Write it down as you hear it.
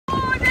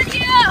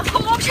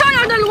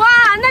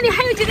里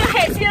还有几个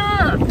海星，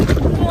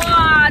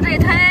哇，这也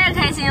太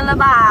开心了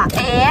吧！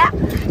哎，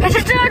还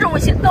是这种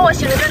造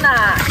型的呢，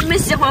你们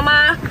喜欢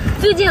吗？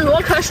最近螺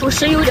壳属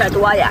实有点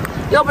多呀，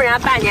要不然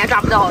半年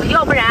抓不到，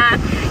要不然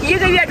1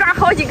个月抓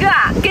好几个，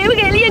给不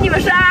给力？你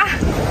们说？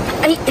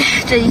哎，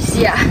这一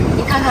些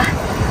你看看，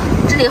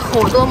这里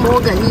好多毛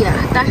蛤蜊啊，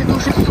但是都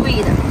是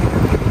碎的，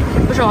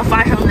不知道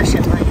发生了什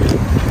么呀。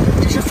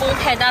这是风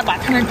太大把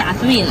它们打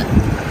碎了，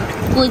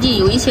估计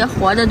有一些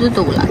活的都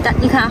走了，但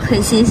你看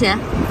很新鲜。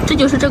这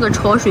就是这个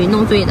潮水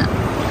弄碎的，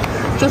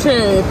就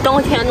是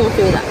当天弄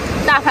碎的，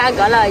大凡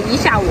隔了1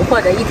下午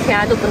或者1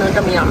天都不能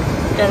这么样，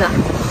真的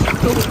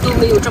都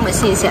没有这么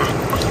新鲜。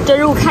这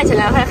肉看起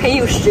来还很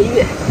有食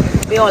欲，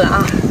不要了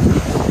啊！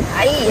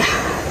哎呀，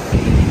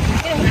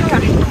给你们看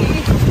看，好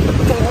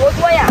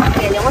多呀！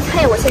改良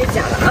菜我先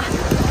剪了啊，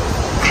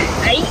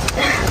哎，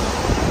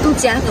都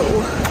捡走。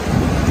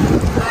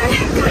哎，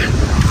看，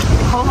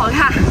好好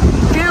看，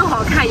真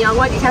好看，阳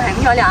光底下很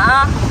漂亮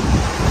啊！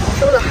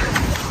收了。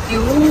哟，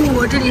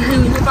这里还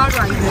有一八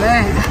爪鱼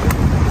哎，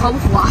活不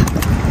活？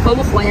活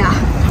不活呀？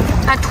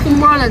还吐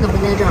沫了，怎么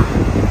在这儿？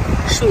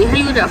水还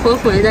有点浑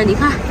浑的，你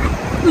看，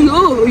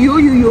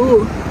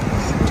有，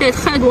这也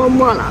太多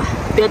沫了，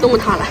别动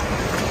它了，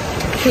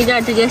推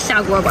荐直接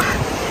下锅吧，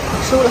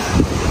收了。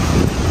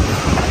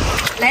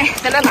来，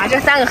咱们把这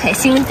3个海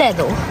星带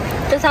走。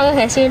这3个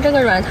海星，这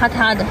个软塌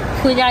塌的，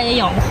回家也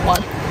养不活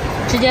了，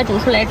直接煮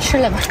出来吃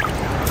了吧。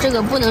这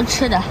个不能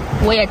吃的，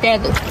我也带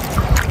走。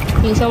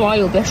有些网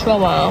友别说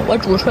我啊，我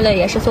煮出来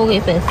也是送给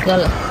粉丝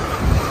了。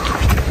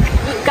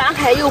赶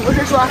海又不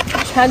是说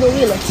全都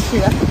为了吃，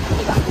对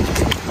吧？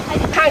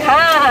看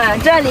看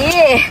这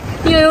里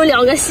又有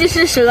2个西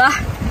施蛇，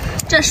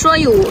这说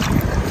有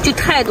就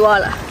太多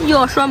了，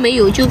要说没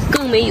有就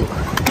更没有。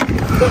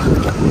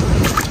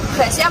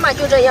海鲜嘛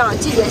就这样，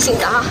季节性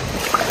的啊，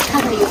看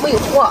看有没有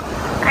货。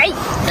哎，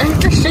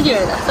这10斤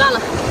的，算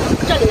了，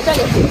这里，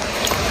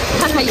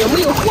看看有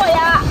没有货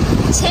呀？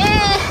切，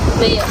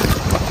没有。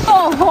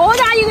哦，好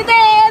大一个袋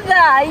子，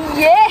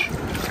耶！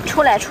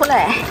出来！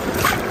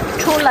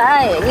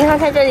你看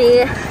看这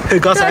里，这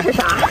是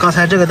啥？刚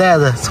才这个袋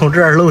子从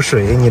这儿漏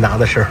水，你拿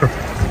的时候，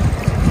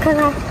看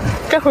看，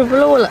这会儿不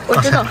漏了，我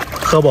知道。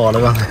喝饱了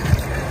刚才。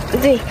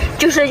对，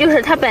就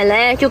是它本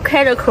来就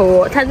开着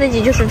口，它自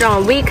己就是这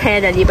样微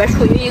开着，里边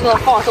处于一个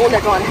放松的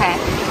状态，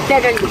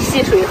在这里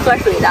吸水喝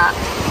水的。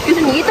就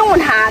是你一动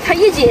它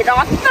一紧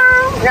张，当，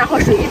然后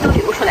水都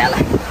流出来了，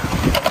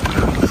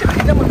是不是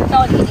这么个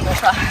道理？你们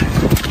说？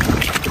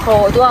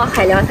好多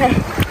海凉菜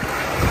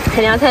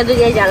最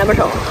近捡了不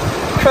少。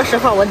说实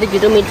话，我自己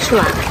都没吃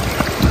完。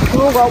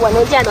如果我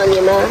能见到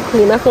你们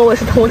和我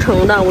是同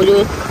城的，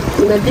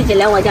你们自己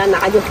来我家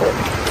拿就好。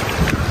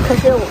可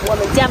是我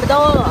们见不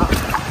到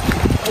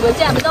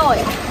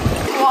呀！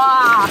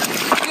哇，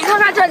你看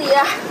看这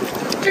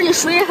里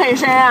水很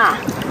深啊，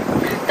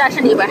但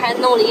是里边还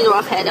弄了一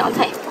朵海凉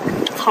菜，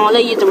藏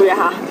了一堆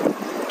哈。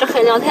这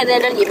海凉菜在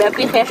这里边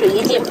被海水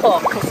一浸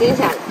泡，可新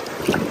鲜了。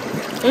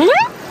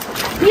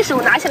一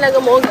手拿起来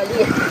个毛蛤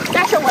蜊，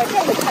但是我这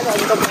里看到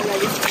一个毛蛤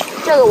蜊，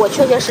这个我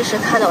确实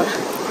看到了，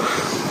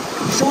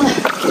收了。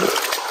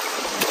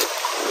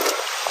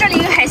这里一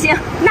个海星，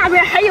那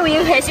边还有一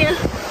个海星，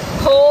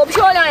好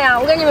漂亮呀！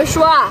我跟你们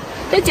说，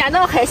这捡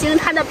到海星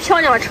它的漂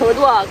亮程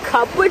度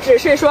可不只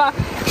是说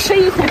吃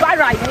一口八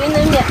爪鱼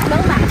能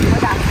满足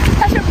的，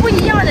它是不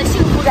一样的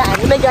幸福感，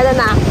你们觉得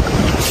呢？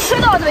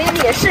吃到嘴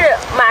里是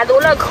满足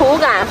了口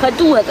感和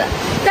肚子，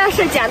但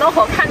是捡到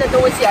好看的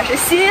东西是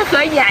心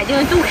和眼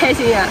睛都开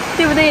心呀，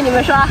对不对？你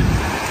们说？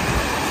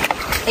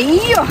哎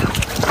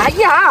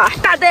呀，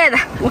大袋子，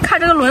我看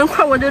这个轮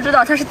廓我就知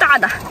道它是大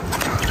的，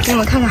你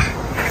们看看，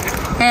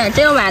哎呀，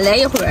这要晚来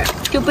一会儿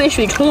就被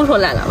水冲出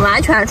来了，完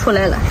全出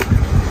来了，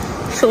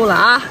收了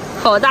啊，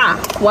好大，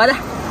活的，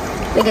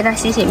得给它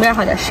洗面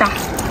上点沙，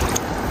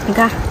你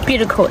看闭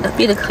着口的，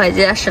闭得可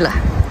结实了，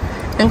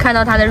能看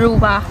到它的肉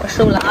吧？我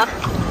收了啊。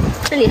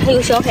这里还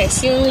有小海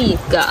星一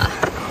个，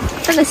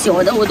这个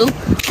小的我都会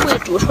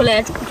煮出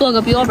来做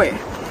个标本。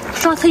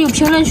上次有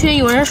评论区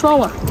有人说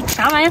我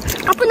啥玩意儿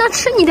啊不能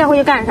吃，你带回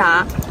去干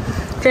啥？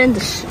真的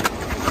是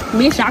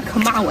没啥可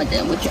骂我的，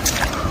我觉得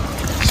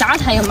啥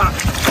他也骂，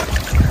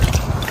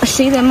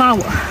谁在骂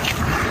我？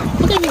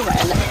不跟你玩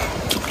了，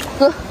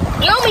走，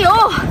有没有？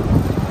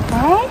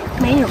哎，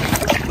没有，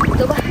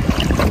走吧。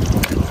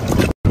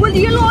我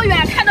离老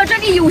远看到这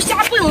里有虾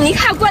蹦，你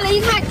看过来一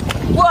看。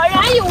果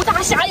然有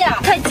大虾呀！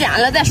快捡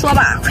了再说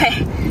吧，快！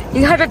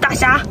你看这大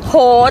虾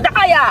好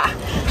大呀！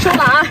收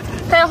了啊！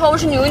大家好，我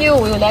是牛牛，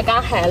我又来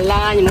赶海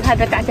了。你们看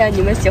这大虾，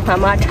你们喜欢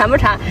吗？馋不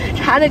馋？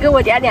馋的给我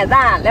点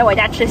赞，来我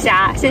家吃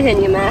虾，谢谢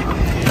你们。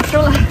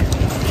收了。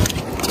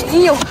哎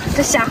呦，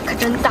这虾可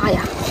真大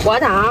呀！活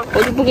的啊！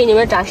我就不给你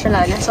们展示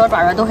了，连小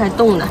爪爪都还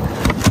动呢。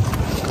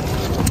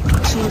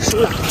收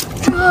了，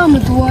这么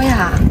多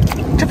呀！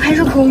这排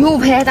水口又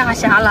排大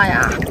虾了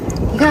呀！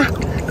你看。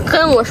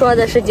跟我说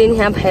的是今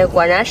天拍，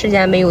果然时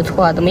间没有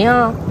错，怎么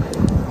样？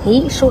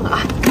咦，收了啊！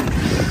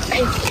哎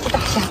呦，这大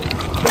虾，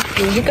我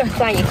数一个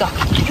算一个，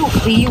又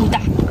肥又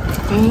大。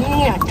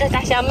这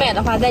大虾卖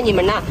的话，在你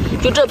们那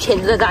就这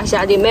品质的大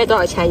虾得卖多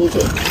少钱一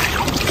斤？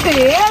哎，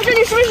这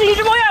里是不是一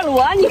只猫眼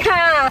螺？你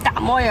看，大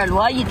猫眼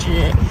螺一只。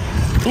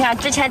你看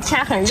之前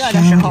天很热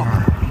的时候，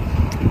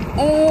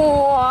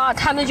哇，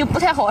它们就不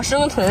太好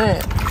生存。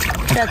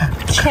这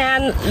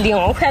天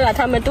凉快了，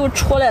它们都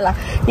出来了。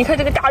你看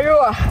这个大肉，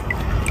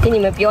给你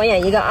们表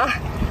演一个啊！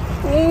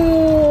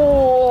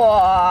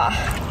哇，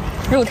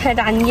肉太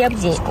大捏不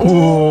紧。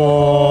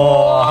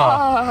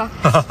哇，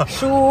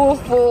舒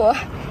服，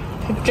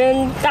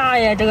真大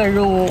呀！这个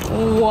肉，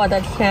我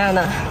的天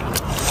哪！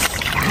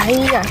哎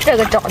呀，这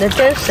个找的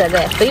真实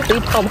在，肥肥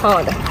胖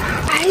胖的。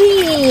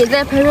哎，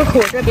在排水口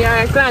这边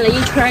转了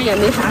一圈也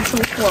没啥收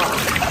获，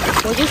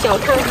我就想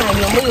看看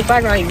有没有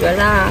八爪鱼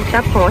啦、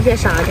啥螃蟹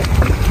啥的。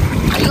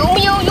有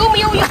没有？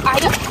哎呀，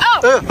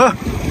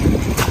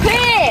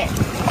嘿，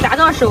咋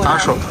到手了？打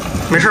手，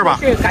没事吧？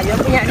是，感觉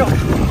不严重。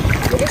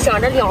我就想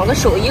着2个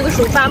手，1个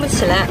手翻不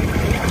起来。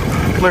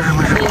没事。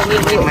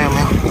没有。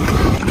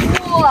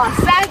哇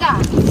，3个，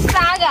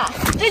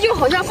这就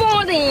好像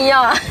放的一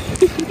样。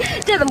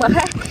这怎么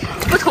还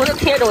不同的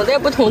品种在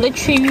不同的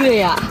区域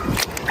呀？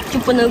就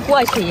不能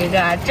过去一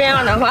个？这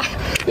样的话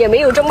也没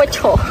有这么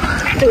巧，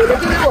整的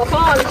就给我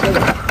放了似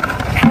的。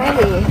哎，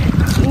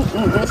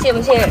你信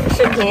不信？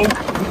视频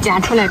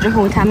剪出来之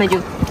后，他们就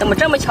怎么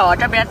这么巧？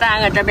这边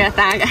3个，这边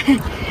3个。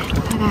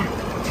看看，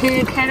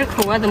这开着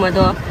口啊，怎么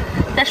都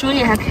在手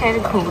里还开着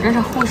口？这是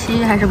呼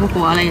吸还是不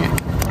活了呀？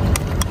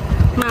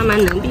慢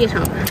慢能闭上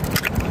了，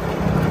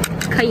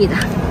可以的。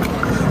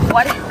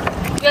活的，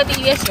越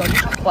闭越小就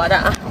是活的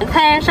啊！你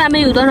猜上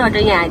面有多少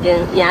只眼睛？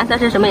颜色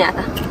是什么颜色？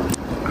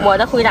我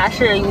的回答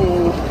是有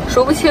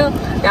说不清，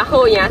然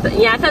后颜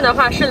色的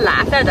话是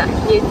蓝色的。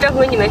这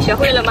回你们学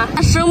会了吗？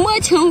什么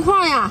情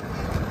况呀？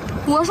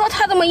我说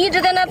他怎么一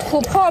直在那吐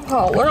泡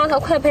泡？我让他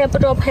快拍，不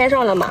知道拍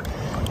上了吗？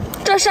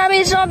这上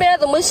面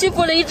怎么吸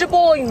附了一只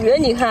鲍鱼？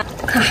你看，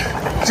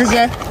直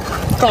接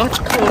装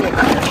桶里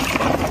了，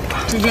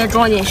直接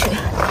装进去，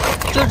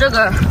就这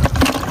个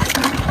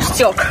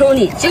小坑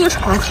里经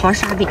常藏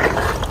沙饼，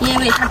因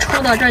为它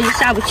抽到这儿就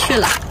下不去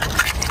了。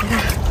你看，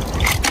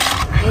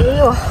哎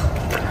呦！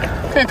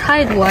这也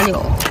太多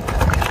了，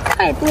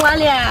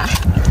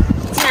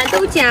捡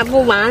都捡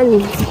不完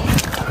你。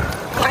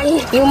哎，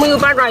有没有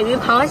八爪鱼、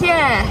螃蟹？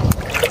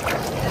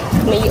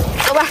没有，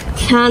好吧。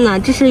天哪，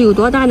这是有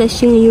多大的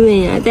幸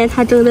运呀！在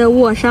它正在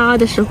卧沙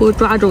的时候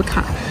抓住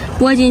它，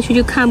拨进去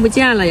就看不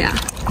见了呀。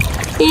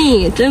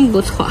真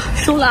不错，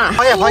收了。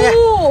螃蟹，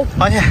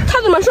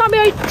它怎么上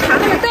边缠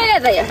了个带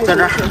子也是在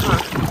这儿？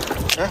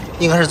哎，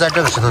应该是在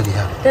这个石头底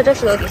下。在这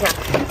石头底下，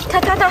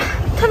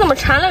它怎么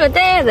缠了个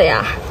带子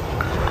呀？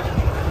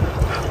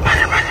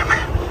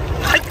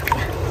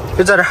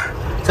就在这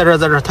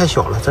儿，太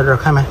小了，在这儿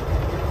看没？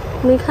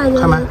没看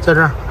见。看没？在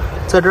这儿。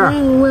是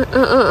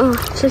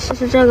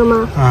这个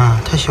吗？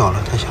太小了。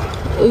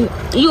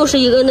又是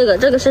一个那个，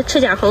这个是赤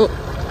甲虫。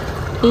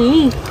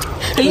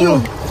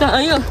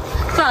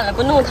算了，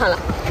不弄它了。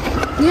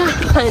你看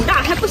很大，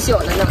还不小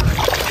了呢，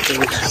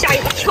吓一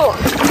跳。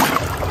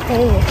哎，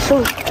收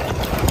了。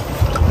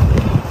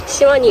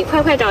希望你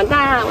快长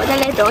大，我再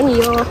来找你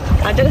哟。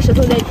把这个石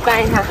头再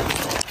搬一下。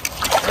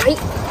哎。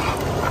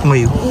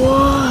没有。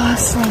哇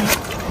塞，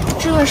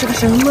这是个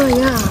什么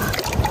呀？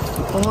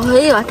哎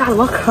呀，大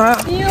螺壳！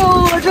哎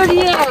呦，这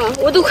里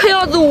我都快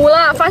要走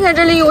了，发现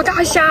这里有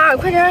大虾，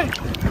快点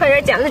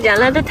捡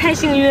了，这太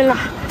幸运了！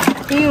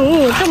哎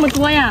呦，这么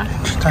多呀！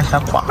这大虾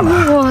挂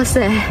了！哇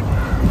塞！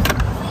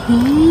哎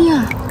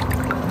呀，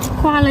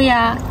挂了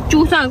呀！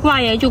就算挂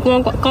也就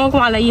刚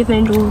挂了1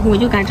分钟，我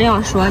就敢这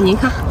样说。你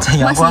看，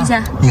多新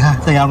鲜！你看，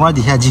在阳光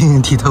底下晶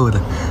莹剔透的。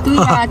对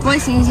呀，多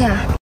新鲜！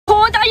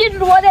好大一只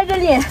螺在这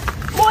里。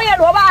猫眼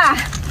螺吧，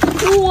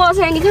哇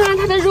塞！你看看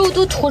它的肉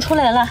都吐出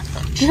来了，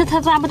只是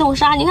它钻不动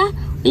沙。你看，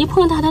一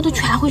碰它，它都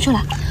蜷回去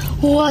了。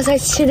哇塞，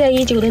期待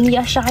已久的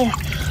捏沙呀！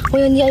我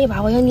要捏一把，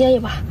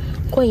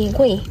过瘾！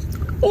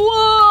哇！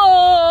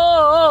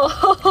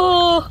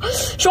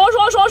爽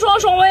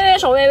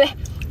歪歪！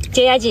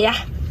解压！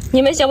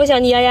你们想不想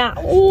捏呀？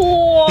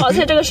哇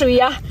塞，这个水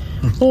呀！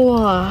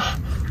哇！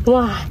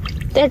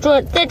在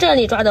这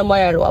里抓的猫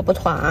眼螺不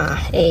错啊！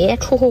哎，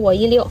出乎我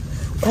意料，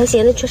我还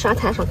寻思去沙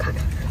滩上看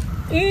看。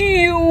哎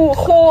呦，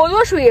好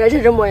多水呀！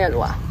这只猫眼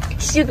螺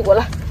吸毒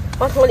了，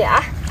往桶里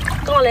啊！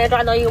刚来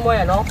抓到一个猫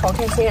眼螺，好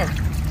开心啊！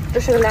这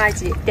是个垃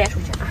圾，带出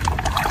去啊！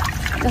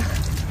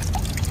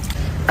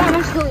搬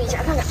石头底下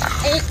看看，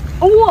哎，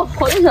哇，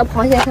好多小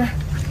螃蟹，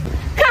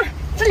看，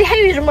这里还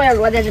有一只猫眼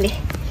螺在这里，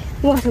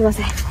哇塞，哇，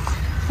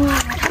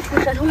它吐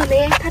舌头了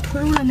没？它吐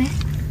肉了没？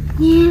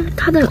你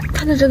它的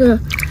这个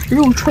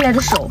肉出来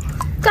的手，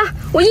看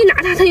我一拿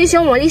它就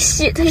想往里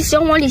吸，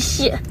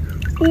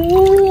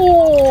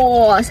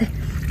哇塞！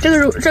这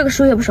个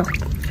手也不少，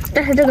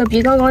但是这个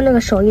比刚刚那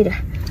个少一点。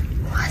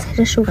哇塞，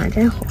这手感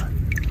真好，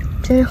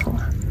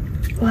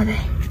哇塞！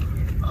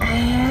哎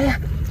呀，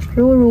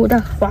柔柔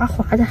的，滑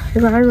滑的，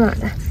软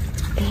的。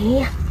哎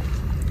呀，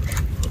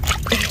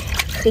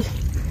嘿，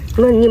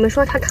你们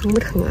说它疼不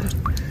疼啊？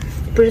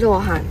不知道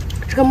哈。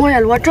这个猫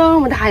眼螺这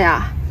么大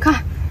呀！看，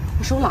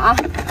我收了啊，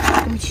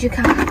们继续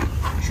看看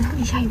石头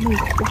底下有没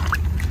有活。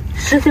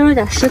石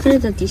子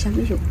的底下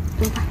没有，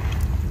怎么办？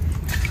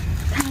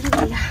看看这个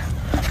底下，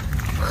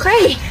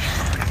嘿，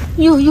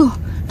有，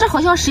这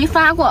好像谁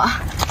翻过？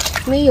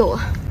没有。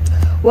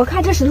我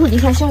看这石头底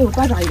下像有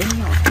八爪鱼那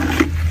样，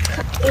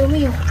看有没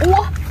有？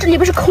哇，这里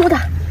边是空的。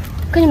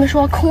跟你们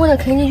说，空的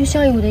肯定就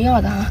像有的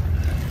样子啊。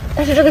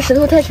但是这个石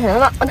头太沉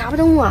了，我拿不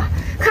动啊。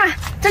看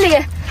这里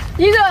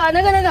一个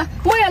那个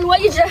猫眼螺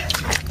一只，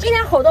今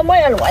天好多猫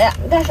眼螺呀。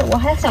但是我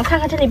还想看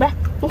看这里边，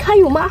你看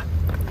有吗？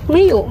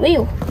没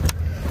有。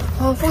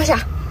放下，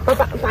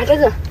把这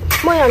个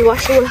猫眼螺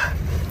收了。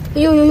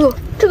呦，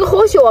这个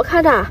好小啊，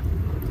看着，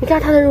你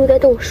看它的肉在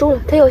动，收了，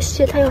它要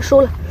吸，它要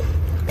收了，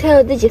它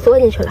要自己缩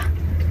进去了。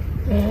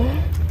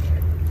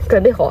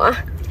准备好啊，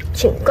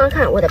请观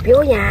看我的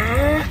表演。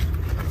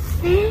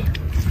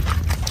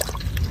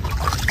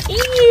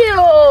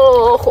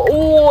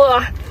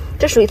哇，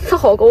这水刺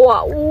好高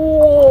啊！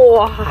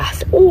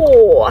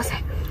哇塞，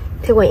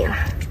太过瘾了！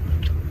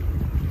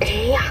哎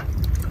呀，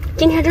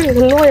今天这里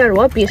的猫眼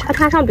螺比沙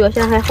滩上表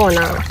现还好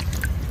呢。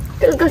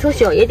这个个头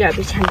小一点，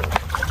比前面。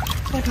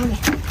放上面，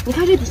你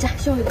看这底下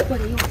像有活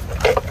的样子。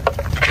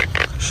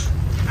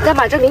再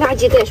把这个垃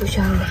圾带出去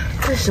啊！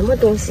这是什么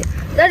东西？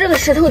在这个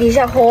石头底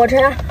下好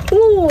沉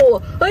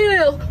哦！哎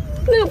呦，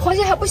那个螃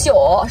蟹还不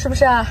小，是不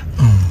是啊？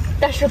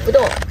但是不到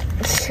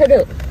吃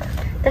的，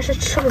但是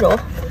吃不着。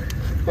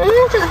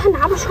这个还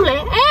拿不出来。我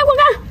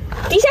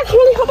看底下可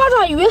能条八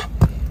爪鱼，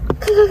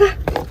看。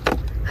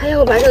还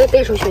要把这个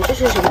带出去，这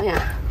是什么呀？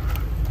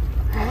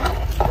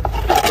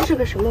这是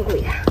个什么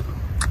鬼呀？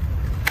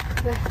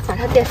来，把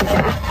它带出去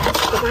啊！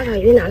把八爪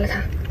鱼拿了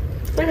它，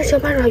那个小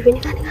八爪鱼，你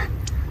看，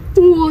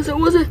哇塞，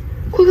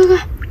快！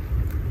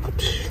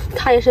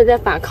它也是在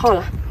反抗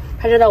了，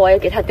它知道我要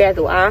给它带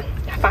走啊！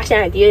发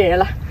现敌人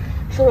了，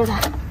收着它，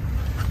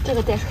这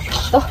个带出去，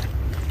走。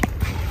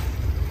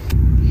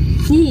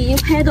你已经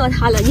拍到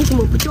它了，你怎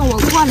么不叫我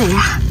过来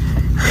呀？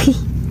嘿，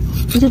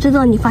我就知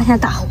道你发现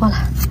大货了。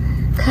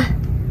看，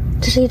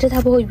这是一只大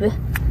鲍鱼，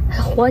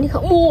还活，你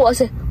看，哇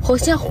塞，好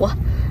鲜活，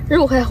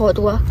肉还好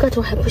多，个头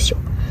还不小。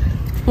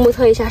目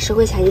测一下，10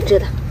块钱一只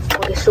的，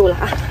我给收了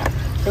啊。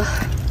走，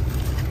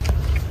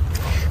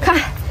看，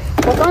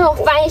我刚要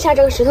翻一下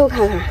这个石头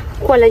看看，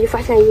过来就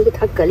发现一个大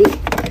蛤蜊，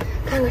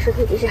看看石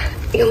头底下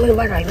有没有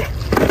八爪鱼。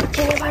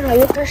今天八爪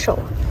鱼很少，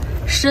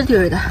湿底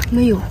儿的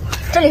没有，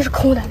这里是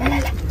空的。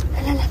来，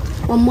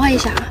我摸一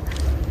下啊。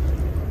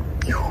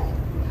哟，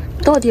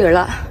到底儿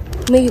了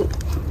没有？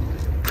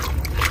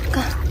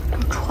看，我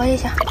戳一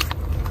下，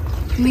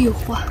没有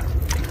货。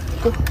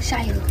走，下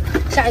一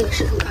个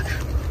石头看看。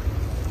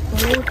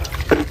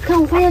看，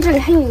我发现这里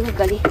还有一个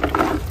蛤蜊。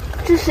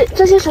这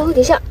些石头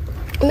底下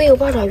没有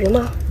八爪鱼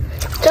吗？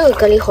这个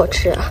蛤蜊好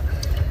吃啊，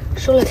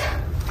收了它。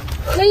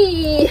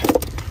嘿，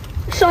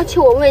上期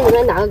我问你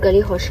们哪个蛤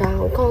蜊好吃啊？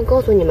我刚刚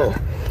告诉你们了，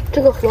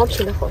这个黄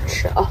皮的好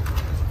吃啊。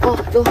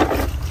走。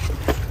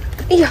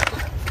哎呀，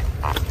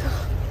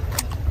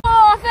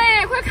哇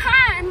塞，快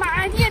看，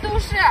满地都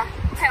是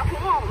彩虹，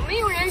没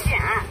有人捡。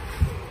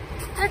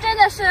这真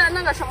的是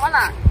那个什么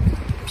了，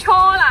飘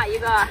了一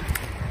个。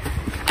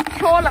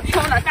飘了，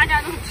大家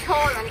都是飘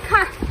了。你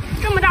看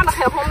这么大的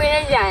海虹没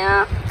人捡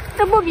呀，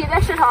这不比在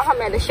市场上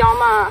买的香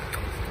吗？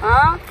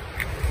啊，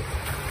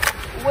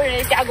无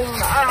人加工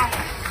的啊，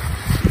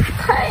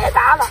太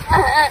大了！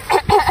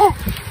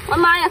我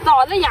妈呀，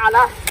嗓子哑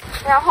了，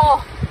然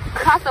后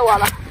渴死我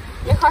了，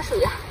没喝水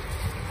呀。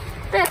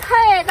这也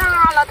太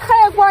大了，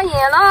太过瘾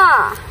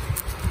了。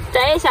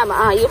摘一下吧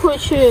啊，一会儿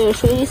去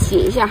水里洗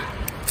一下。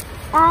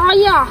哎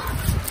呀，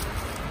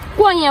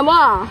过瘾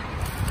吧？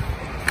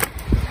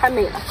太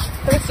美了。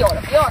这个小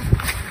的不要啊，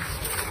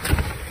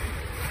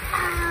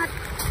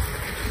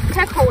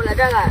太抠了，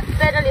这个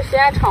在这里时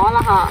间长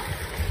了哈，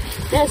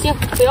任性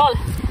不要了。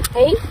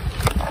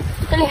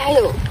这里还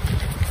有，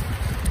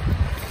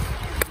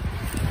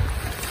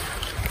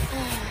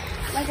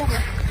来这会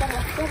儿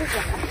都是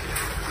捡的。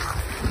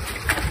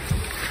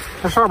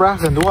这上边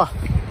很多。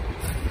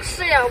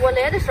是呀，我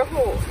来的时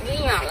候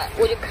离远了，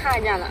我就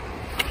看见了。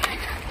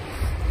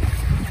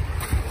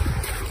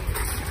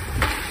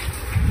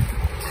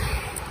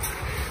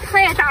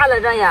太大了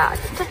这呀，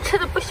这吃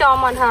的不香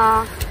吗？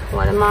它，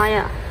我的妈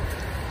呀！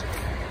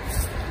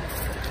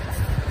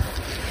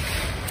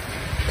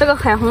这个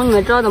海虹你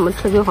们知道怎么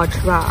吃最好吃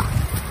吧？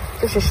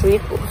这是水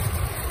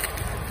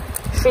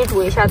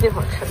煮一下最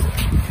好吃了。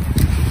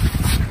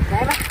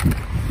来吧，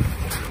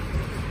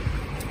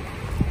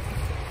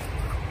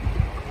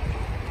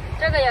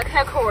这个也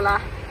开口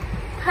了，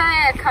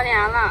太可怜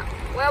了，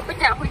我要不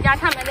捡回家，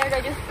它们在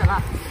这就死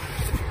了。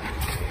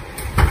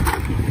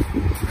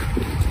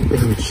被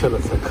你吃了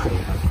才可怜。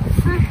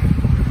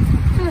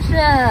就是，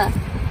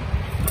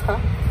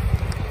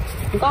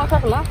你刚刚说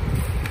什么？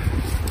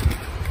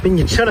被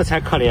你吃了才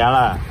可怜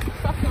了。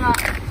说什么？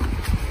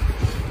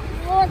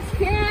我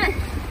天！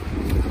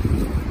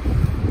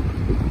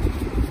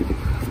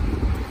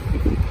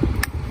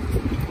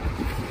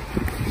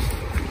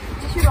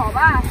继续找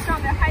吧，上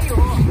边还有。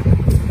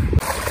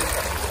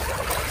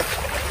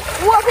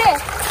哇塞，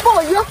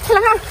鲍鱼，快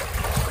来看！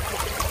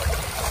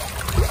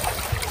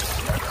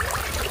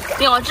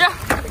 2只，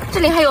这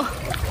里还有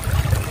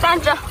3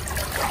只，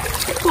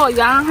多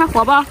圆还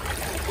活吧？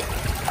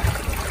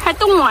还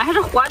动了，还是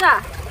活的，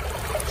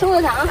收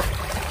了它啊！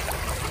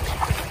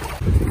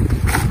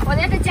我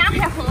在这捡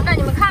海红的，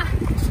你们看，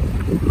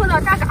碰到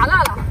大嘎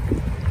啦了，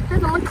这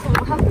怎么捅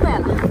它坏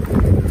了？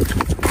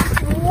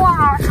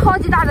哇，超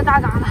级大的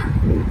大嘎啦！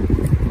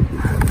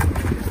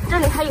这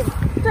里还有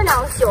这2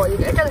个小一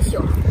点，这个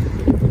小，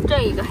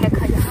这一个还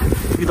可以。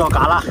遇到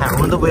嘎啦，海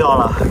红都不要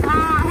了。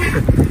啊！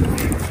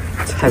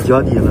踩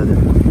脚底了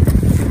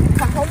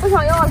海红不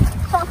想要了，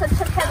上次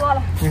吃太多了。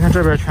你看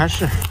这边全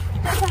是。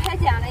这次还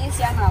捡了一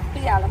些呢，不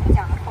捡了，不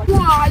捡了。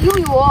哇，又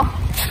有，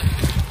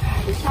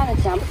一下子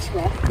捡不起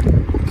来，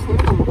捅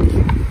怎么回事？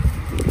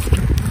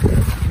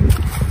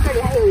这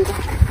里还有一个，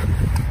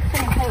这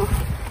里还有，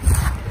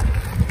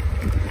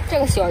这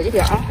个小一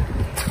点啊。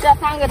这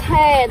3个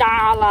太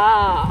大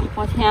了，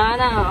我天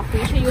哪！回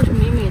去又是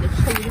美美的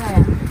吃一个呀！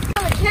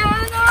我的天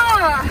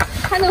哪！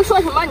还能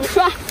说什么？你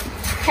说，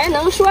还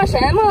能说什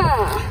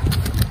么？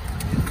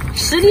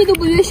实力都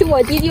不允许我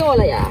低调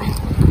了呀！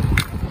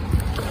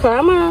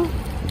壳吗？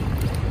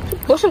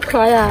不是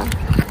壳呀！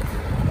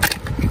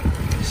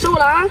收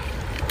了啊！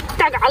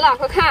大嘎了，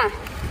快看！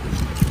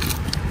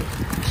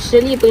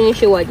实力不允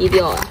许我低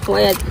调啊！我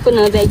也不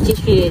能再继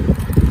续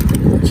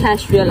谦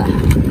虚了。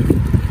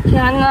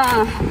天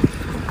哪！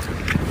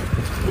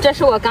这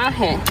是我赶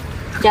海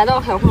捡到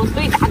海红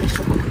最大的时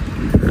候。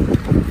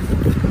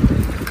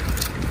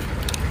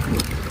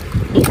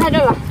你看这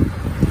个，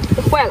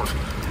这坏了，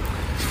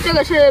这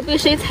个是被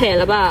谁踩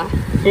了吧？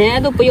人家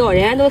都不要，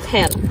人家都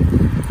踩了。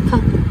看，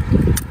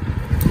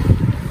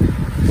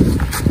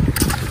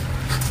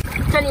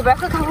这里边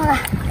快看看，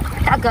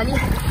大蛤蜊，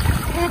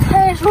哎，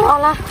太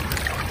爽了！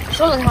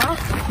收了它，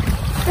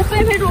这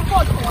分分钟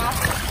爆桶啊！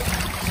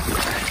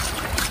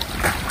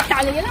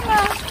打雷了吗？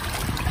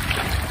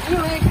你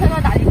有没有听到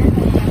打雷的声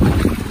音？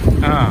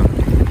嗯。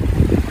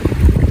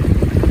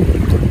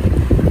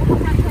我好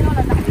像听到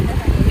了打雷的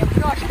声音，也不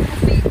知道是不是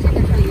飞机的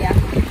声音。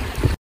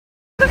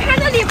快看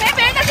这里白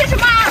白的是什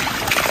么？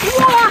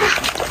哇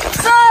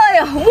塞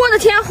呀！我的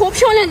天，好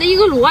漂亮的一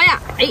个螺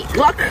呀！哎，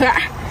螺壳，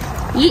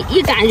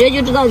一感觉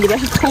就知道里边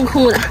是空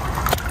空的。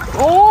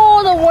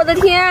哦的，我的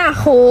天，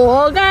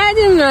好干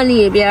净啊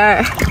里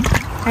边。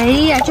哎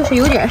呀，就是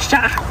有点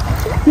沙。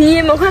你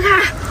们快看，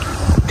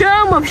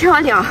这么漂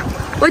亮！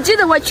我记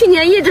得我去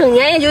年一整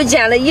年也就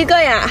捡了一个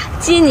呀，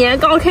今年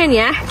刚开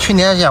年。去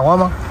年捡过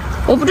吗？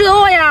我不知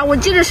道呀，我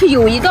记得是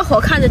有一个好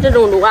看的这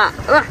种螺，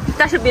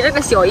但是比这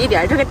个小一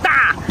点，这个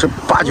大。这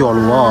8角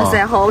螺，哇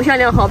塞，好漂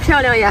亮，好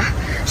漂亮呀！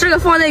这个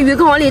放在鱼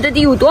缸里，这得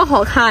有多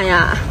好看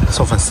呀！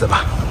送粉丝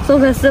吧，送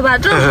粉丝吧，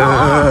正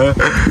好。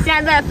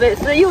现在粉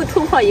丝又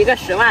突破1个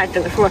10万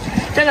整数，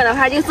这个的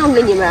话就送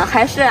给你们，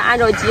还是按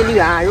照几率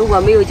啊。如果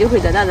没有机会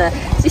得到的，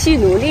继续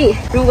努力；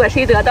如果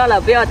谁得到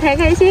了，不要太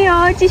开心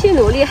哦，继续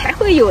努力还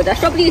会有的，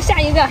说不定下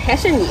一个还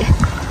是你。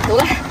走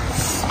了，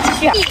继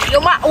续。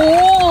有吗？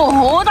哦，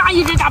好大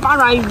一只大八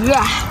爪鱼！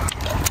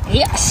哎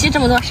呀，吸这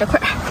么多石块，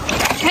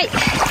嘿，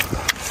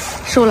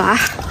收了啊。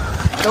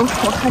走，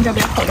我看这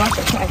边好多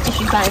石块，继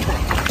续翻一翻。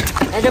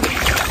来这边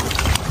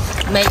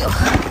没有，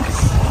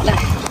来。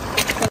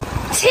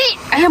起！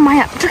哎呀妈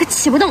呀，这个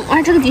起不动，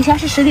这个底下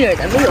是实底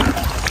的，没有。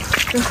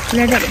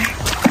来这边，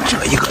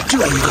这一个，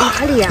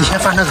哪里呀？你先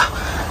翻这个，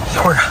一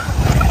会儿。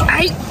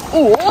哎，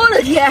我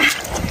的天！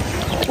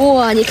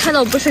哇，你看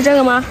到不是这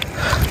个吗？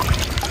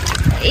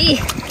哎，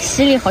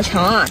吸力好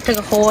强啊！这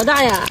个好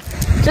大呀！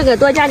这个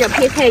多加点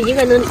配菜，一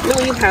个能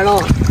弄鱼盘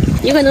喽，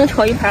一个能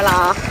炒鱼盘了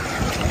啊！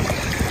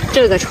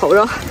这个炒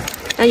着，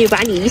那就把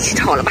你一起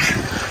炒了吧。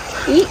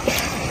咦，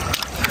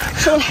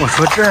收了。我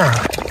说这儿，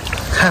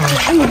看没？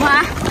哎呦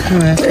妈！看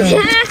没？我的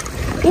天！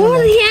我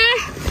的天！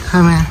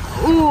看没？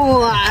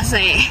哇塞！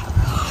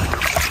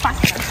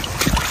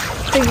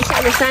这一下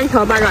子3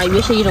条八爪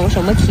鱼是一种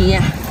什么体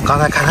验？刚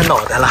才看他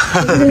脑袋了。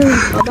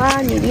好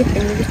吧，你厉害，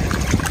你厉害。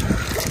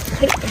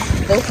嘿，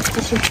走，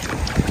继续。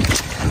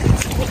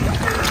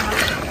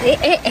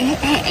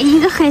哎，一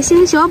个海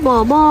星小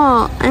宝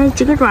宝，哎，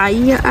几个爪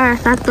？1、2、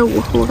3、4、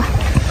5后吧。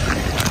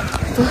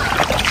走，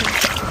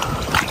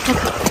看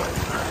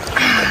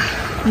看，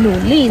努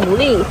力，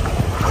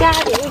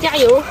加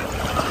油！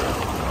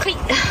嘿，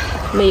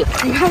没有。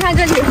你看看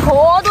这里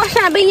好多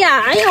扇贝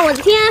呀！哎呀，我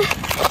的天！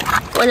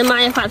我的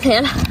妈呀，发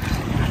财了！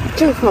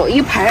正好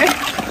一盘儿。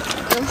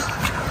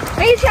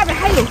哎，下边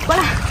还有，过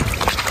来，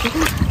你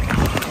看。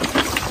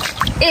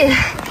哎，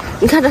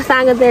你看这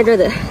3个在这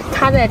的，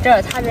它在这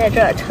儿，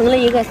成了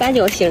一个3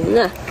角形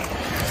呢，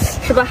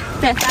是吧？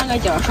在3个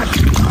角上。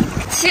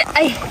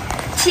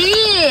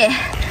起！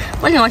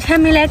我2天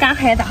没来赶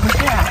海，咋回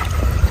事啊？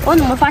我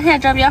怎么发现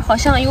这边好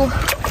像又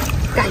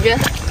感觉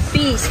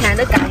比以前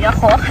的感觉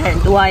好很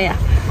多呀？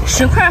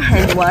石块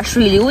很多，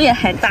水流也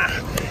很大。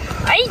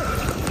哎，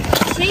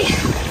起！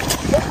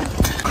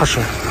可是。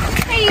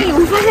哎，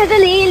我发现这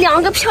里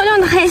2个漂亮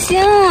的海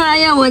星，哎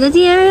呀，我的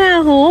天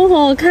呀，好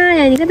好看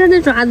呀！你看它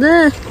的爪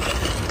子，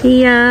哎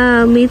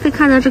呀，每次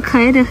看到这可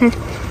爱的海，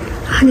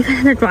你看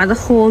它的爪子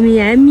好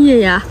绵密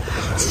呀！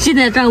吸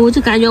在这儿我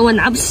就感觉我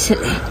拿不起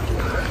来。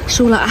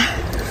收了啊！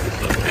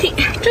嘿，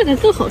这个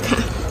更好看，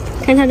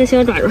看它的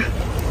小爪爪，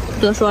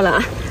不多说了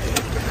啊。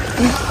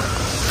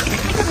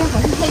这边好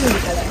像还有一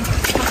个嘞，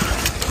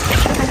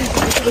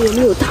这个有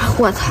没有大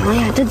货藏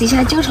呀？这底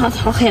下经常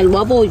藏海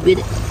螺、鲍鱼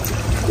的。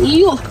哎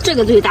呦，这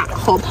个最大，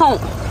好胖！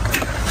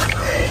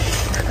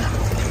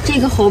这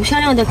个好漂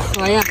亮的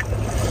壳呀，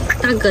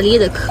大蛤蜊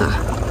的壳，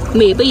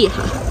美背哈。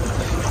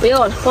不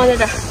要了，放在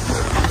这儿。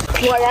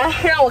果然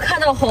让我看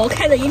到好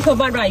看的一条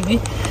八爪鱼，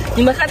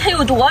你们看它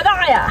有多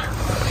大呀？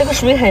这个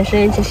水很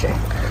深，其实。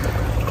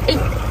哎，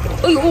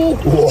哎呦！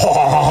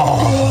哇！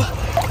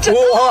这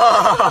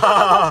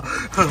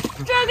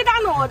个大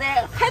脑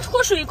袋还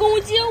吐水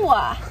攻击我！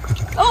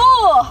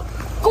哦，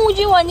攻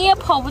击我你也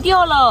跑不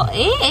掉了！哎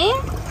哎，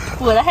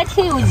我的还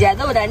挺有节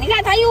奏的。你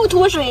看它又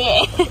吐水，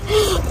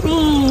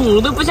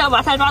我都不想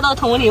把它抓到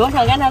桶里，我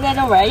想跟它在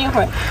这玩一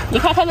会儿。你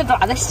看它的爪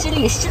子吸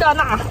力吸到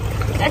那。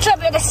这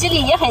边的吸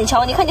力也很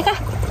强，你看，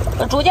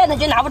我逐渐的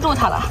就拿不住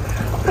它了。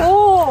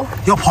哦，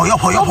要跑！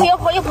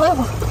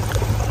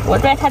我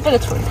拽它这个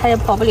腿，它也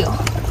跑不了。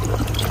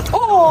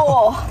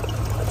哦，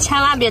千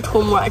万别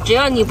吐沫，只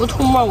要你不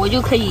吐沫，我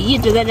就可以一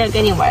直在这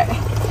跟你玩。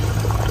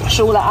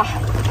收了啊，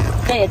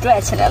这也拽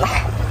起来了，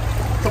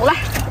走了。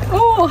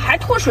哦，还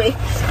吐水，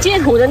接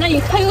头的那一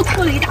看又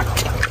吐了一大桶。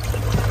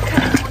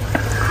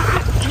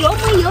有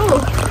没有？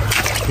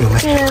有没？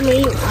竟然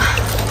没有啊！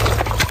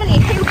这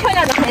里还有漂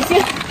亮的海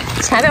星。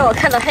前面我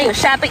看到还有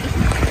扇贝，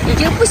已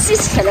经不稀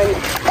奇了。你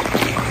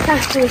看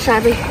这个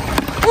扇贝，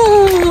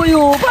哦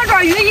呦，八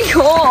爪鱼一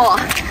条！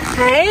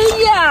哎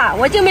呀，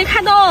我竟没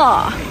看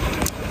到！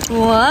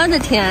我的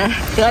天，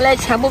得来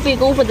全不费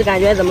工夫的感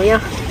觉怎么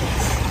样？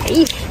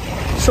哎，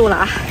收了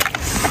啊！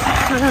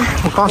看看，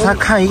我刚才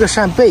看一个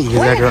扇贝就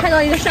在这儿。我也看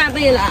到一个扇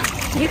贝了，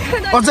你看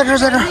到？哦，在这。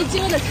被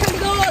惊的看不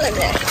到了呢。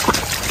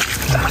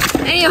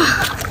哎呀，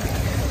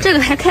这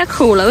个还开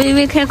口了，微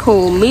微开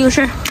口，没有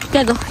事儿，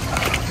带走。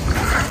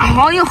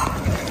哎呦，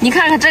你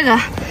看看这个，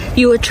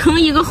有成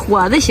一个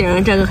火的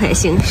形，这个海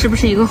星是不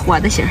是一个火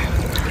的形？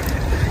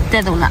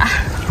带走了啊！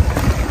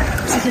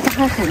其实它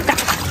还很大。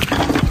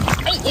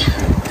哎呀，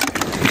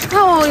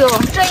哦呦，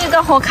这一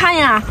个好看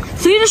呀！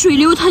随着水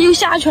流它就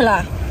下去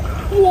了。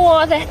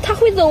哇塞，它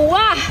会走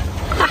啊！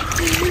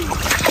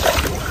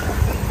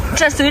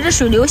这随着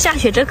水流下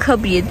去，这可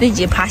比自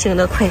己爬行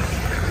的快。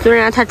虽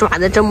然它爪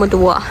子这么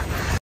多。哇，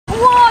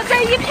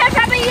这一片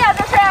扇贝呀，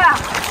这是！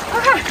我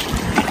看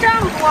这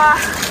么多。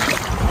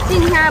今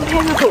天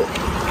拍个口，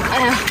哎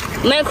呀，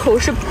买口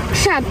是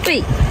扇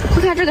贝。我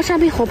看这个扇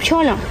贝好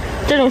漂亮，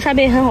这种扇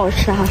贝很好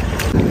吃哈。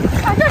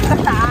看这是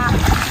个啥？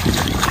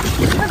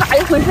这咋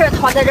一回事？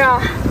躺在这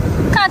儿，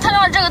看它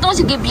让这个东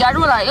西给憋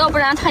住了，要不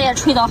然它也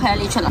吹到海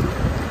里去了。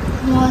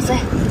哇塞，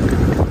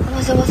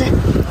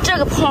这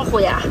个胖虎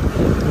呀，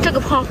这个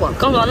胖虎，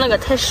刚刚那个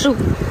太瘦，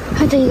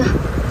看这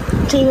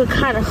个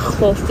看着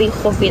好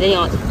肥的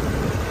样子。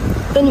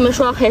跟你们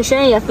说，海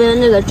参也分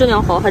那个质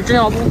量好和质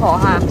量不好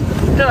哈。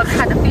这个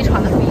看着非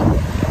常的肥，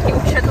有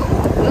吃头。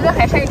有的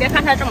海参你别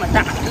看它这么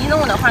大，一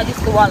弄的话就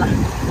缩了。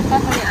看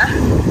看你啊，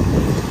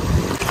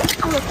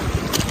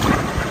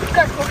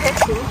个头还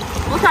行，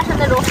不算是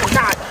那种很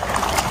大的。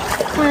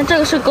看这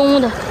个是公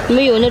的，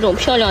没有那种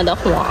漂亮的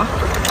黄。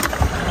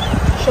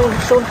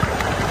收了，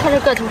看这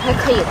个头还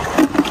可以的。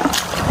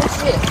东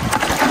西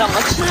怎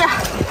么吃啊？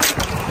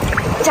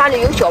家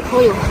里有小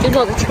朋友就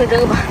做个清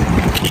蒸吧，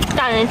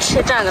大人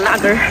吃蘸个辣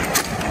根儿，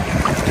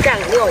蘸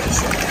个料就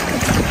行。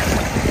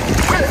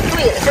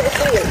这个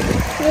对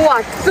了，哇，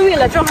对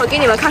了，正好给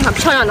你们看看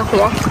漂亮的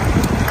黄，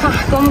看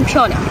多么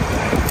漂亮。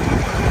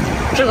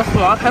这个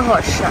黄很好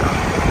吃啊，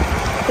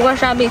不过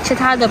扇贝其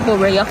他的部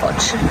位也好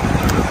吃，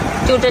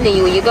就这里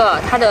有一个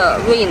它的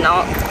胃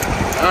囊，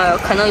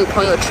可能有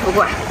朋友吃不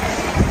惯，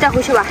带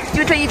回去吧，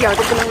就这一点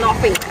都不能浪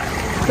费。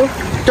走，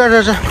这，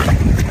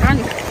哪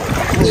里？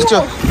这，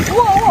哇，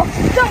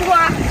这么多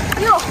啊！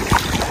哟，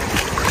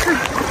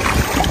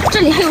这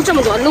里还有这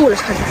么多漏了，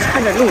差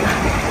点漏了。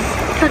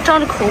它张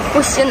着口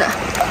呼吸呢，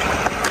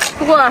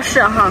不过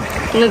是哈，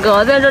那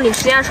个在这里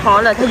时间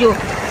长了，它就，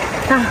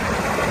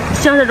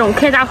像这种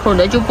开大口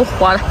的就不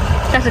活了，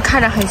但是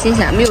看着很新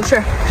鲜，没有事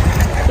儿，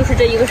就是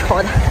这一个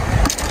潮的。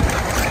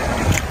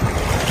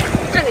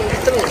这个也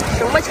对了，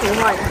什么情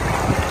况呀？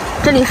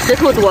这里石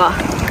头多，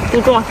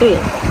都撞碎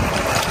了，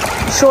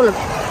收了。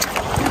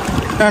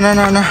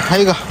那还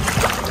有一个，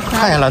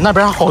看见了，那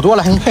边好多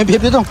了，你别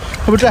动，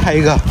这不这还有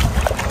一个，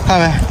看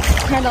没？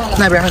看到了，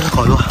那边还有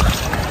好多。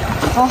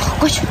好，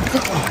过去。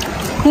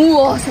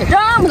哇塞，这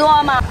么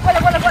多吗？过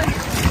来。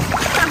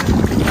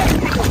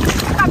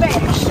大便也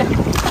是。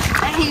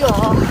哎呦，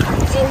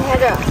今天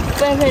这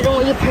分分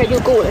钟一盆就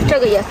够了，这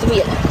个也对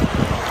了。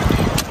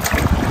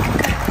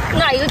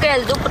那一个盖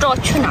子都不知道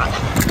去哪了，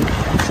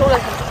收了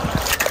它。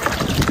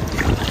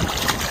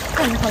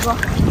看你好多，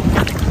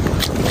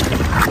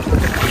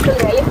这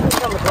脸也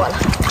这么多了，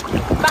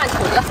半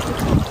桶了。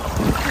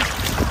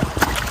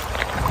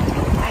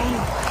哎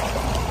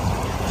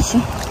呦，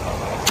行。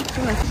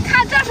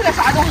看这是个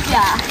啥东西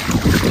啊？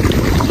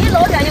一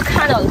老远就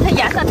看到了，它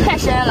颜色太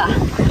深了。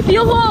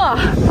哟呵，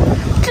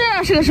这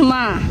这是个什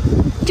么？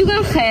就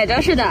跟海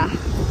蜇似的，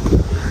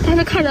但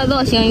是看着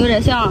造型有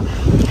点像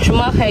什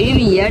么海玉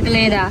米之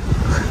类的。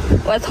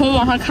我从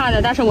网上看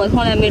的，但是我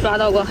从来没抓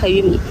到过海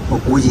玉米。我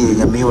估计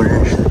也没有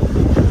认识的。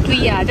对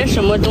呀，这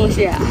什么东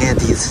西啊？你也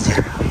第一次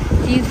见。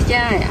第一次见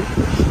呀，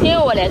因为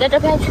我来的这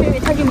片区域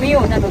它就没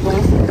有那种东西。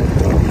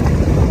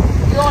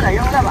扔了扔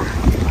了吧，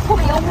后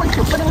面有物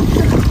体不能吃。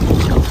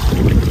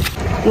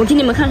我给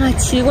你们看看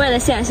奇怪的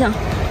现象，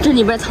这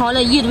里边藏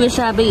了一堆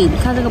扇贝，你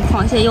看这个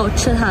螃蟹要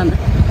吃它们。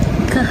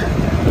看，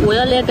我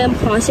要来跟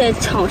螃蟹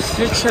抢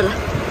食吃了，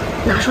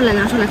拿出来，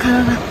看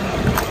看看，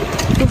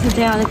都是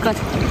这样的个头，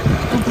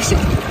都不小。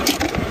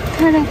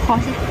看这个螃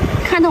蟹，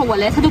看到我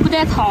来它都不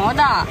带藏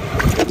的，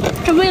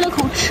这为了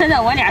口吃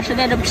的，我俩是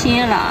在这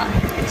拼了。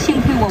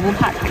幸亏我不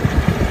怕它。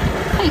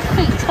嘿，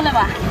出来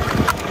吧！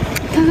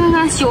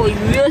看，小鱼、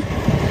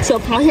小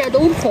螃蟹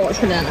都跑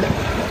出来了。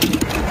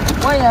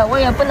我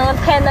也不能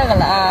太那个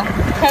了啊，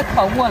太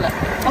可恶了。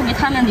我给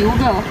他们留个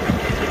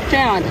这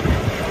样的，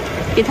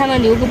给他们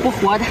留个不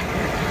活的。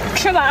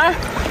吃吧啊，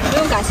不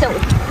用感谢我。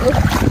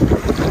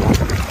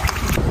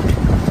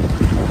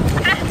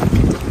哎，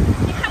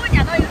你看我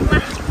捡到一个什么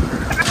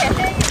大海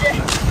参一只，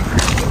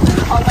你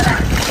跑过来，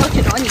我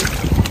去找你。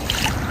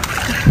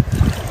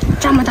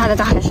这么大的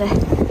大海参，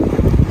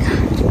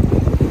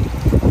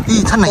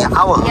咦，它哪牙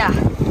我？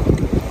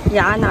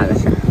牙哪个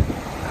是？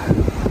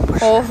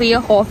好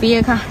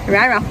肥，看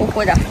软乎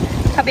乎的，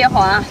特别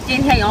好啊。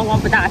今天阳光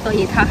不大，所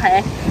以它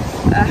还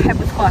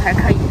不错，还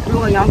可以。如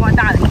果阳光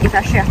大了，你给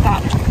它晒化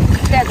了。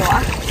带走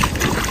啊！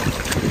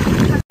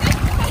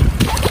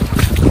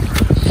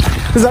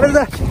在。这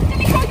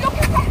里小鱼，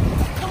快，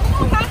能不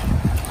能它？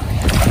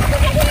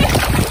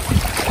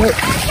这。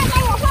现在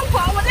往上跑，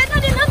我在这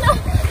里能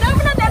不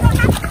能逮到它？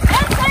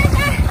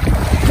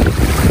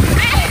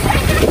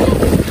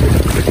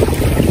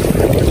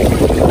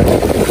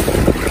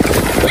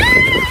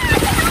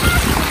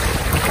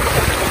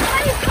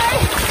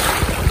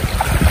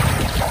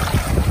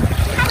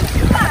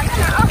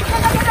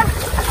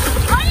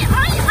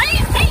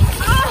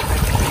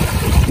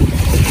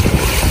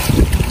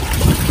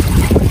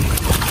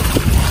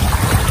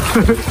什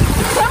么情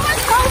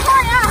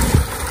况呀？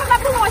看它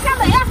不往下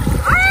来呀！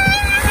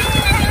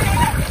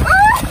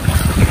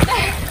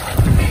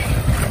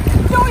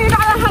终于抓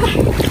到它了！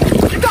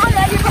庄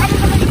园里抓住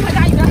这么一颗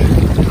大鱼，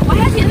我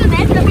还寻思来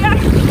这边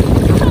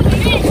碰个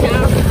运气啊，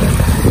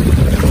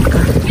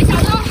没想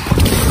到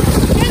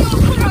给我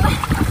碰上了。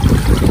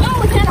哦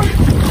天哪！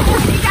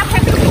谁家派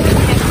出所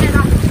才出来的？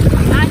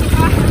啊，你说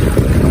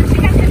谁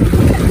家派出所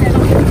才出来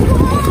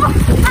的？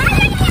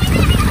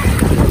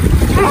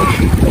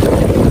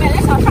买了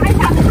小沙一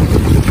下子，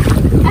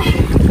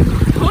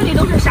桶里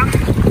都是沙，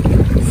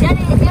鞋里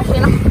也进水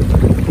了。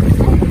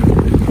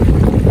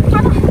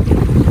抓到！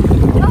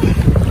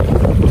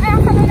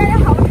看到大家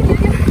好，我是牛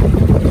牛。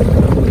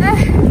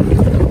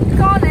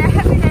刚来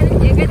还没来得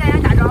及给大家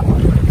打招呼，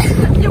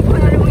就碰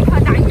到这么一条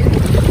大鱼，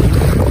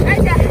而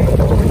且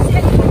鞋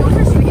里都是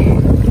水。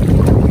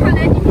看来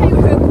今天有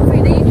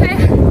水的一天，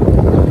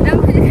咱们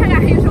快去看看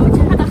还有什么其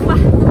他的货，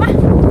走吧。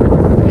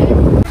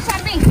扇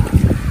贝。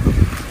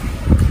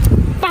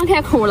半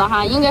开口了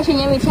哈，应该是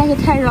因为天气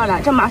太热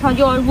了，这马上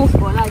就要入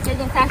伏了，接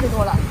近30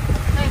度了。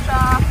所以说，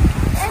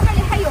这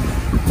里还有，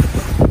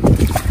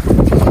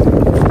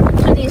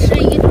这里是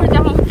一对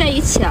家伙在一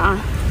起啊，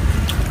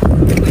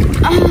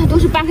都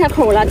是半开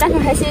口了，但是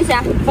还新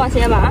鲜，放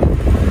心吧啊，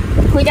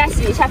回家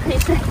洗一下可以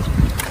吃。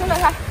看到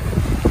它，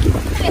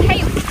这里还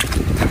有，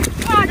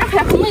哇，这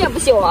海虹也不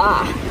小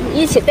啊，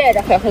一起带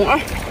着海虹啊，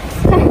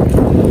看，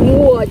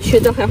我去，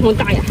这海虹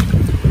大呀！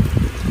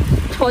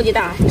超级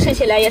大，吃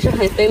起来也是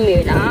很肥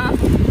美的啊！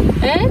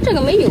哎，这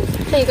个没有，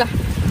这个，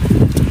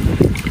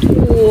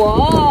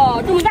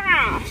哇，这么大，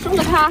收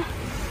了它。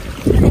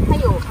这里还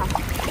有，看，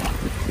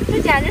这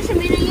简直是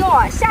没人要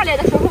啊！下来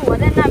的时候我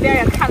在那边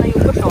也看了有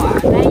不少啊，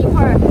来一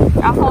会儿，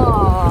然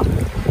后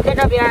在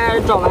这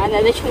边找完，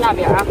咱再去那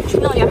边啊，去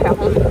弄点海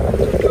虹。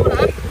收了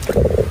啊！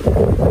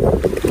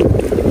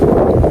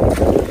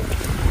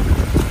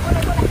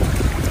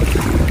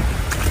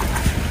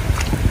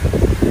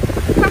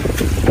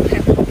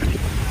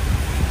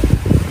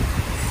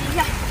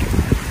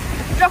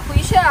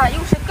又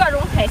是各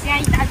种海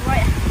鲜一大桌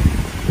呀！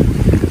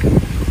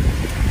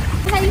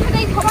看，你看这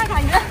一条大鲨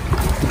鱼，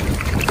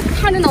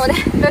看着脑袋，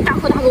这大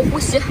口呼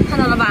吸，看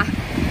到了吧？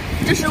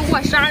这是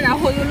卧沙，然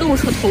后又露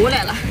出头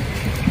来了。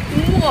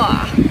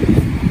哇！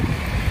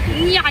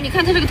呀，你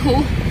看它这个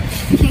头，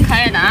挺可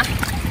爱的啊！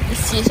你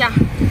洗一下，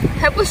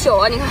还不小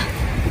啊！你看，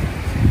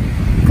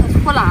可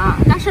粗了啊！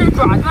但是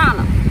爪子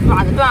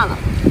断了，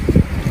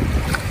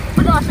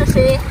不知道是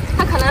谁，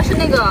他可能是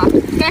那个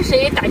跟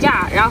谁打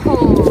架，然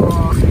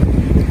后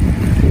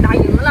打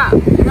赢了，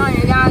让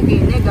人家给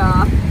那个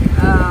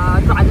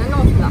爪子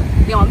弄去了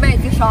，2败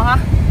俱伤啊！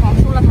好，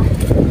输了他。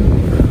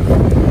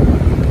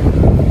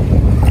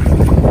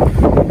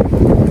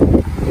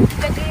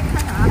再给你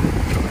看看啊，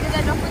就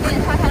在这附近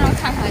沙滩上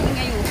看看，应该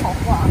有好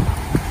货啊。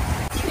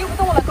游不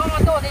动了，刚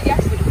刚倒了一点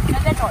水，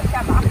咱再找一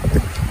下吧。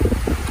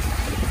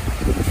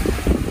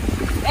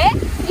哎，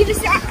一只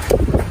虾。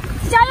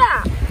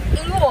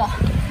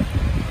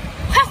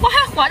还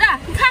活的，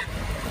你看，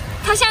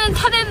它现在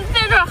它在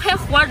这儿还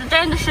活着，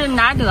真的是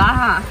难得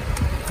哈。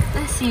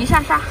来洗一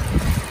下沙。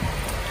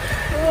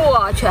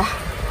我去，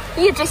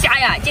一只虾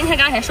呀！今天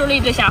刚才收了一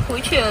只虾，回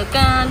去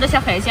跟这些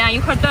海鲜一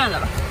块炖了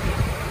吧。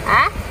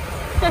哎，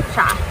这是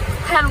啥？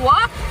海螺？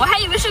我还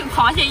以为是个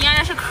螃蟹，原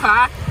来是壳，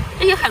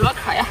这些海螺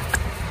壳呀。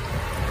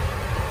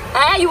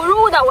哎，有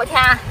肉的，我天！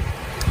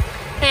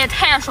这也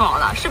太爽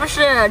了，是不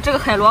是？这个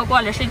海螺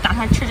过来是打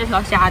算吃这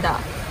条虾的，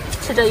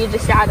吃这一只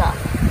虾的。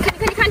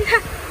你看，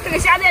这个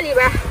虾在里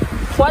边，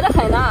活得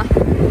很呢。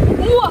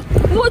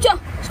我去，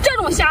这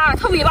种虾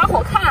它尾巴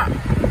好看。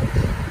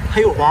还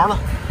有黄了。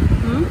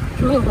嗯，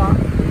什么有黄？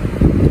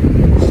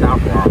虾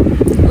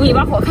黄。尾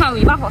巴好看。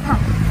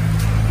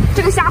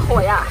这个虾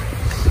好呀。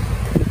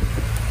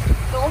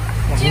走，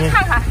继续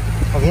看看。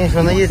我跟你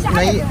说，那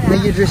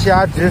一只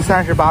虾值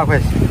38块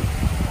钱。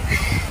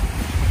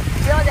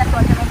不要再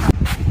说这个了。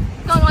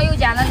刚刚又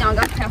捡了2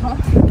个海虹，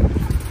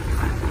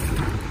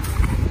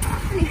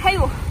这里还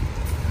有，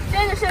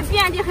真的是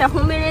遍地海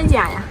虹没人捡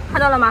呀，看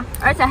到了吗？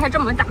而且还这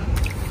么大，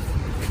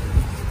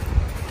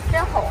真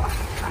好啊！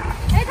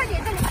哎，这里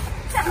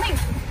扇贝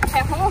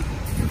海虹，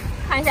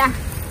看一下，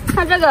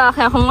看这个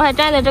海虹还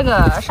粘在这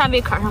个扇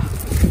贝壳上，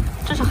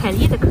这是海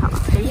蛎的壳吧？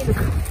海蛎的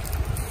壳，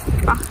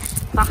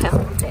把海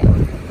虹摘了，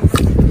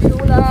收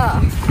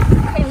了，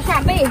还有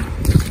扇贝，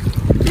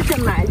这是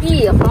满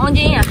地黄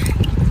金呀！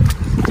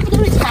这不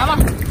都是钱吗？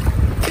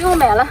不用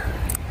买了，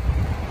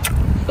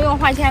不用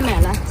花钱买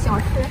了，想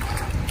吃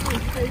就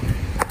吃。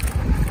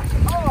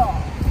哦，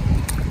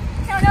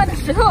漂亮的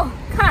石头，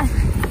看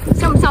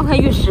像不像块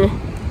玉石？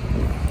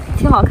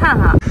挺好看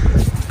哈。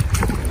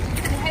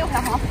还有海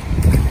虹。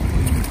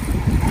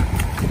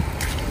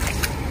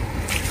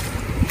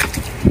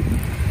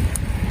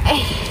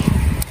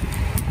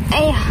哎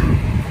呀，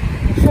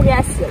顺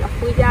便洗了，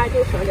回家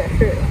就省点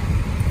事儿了。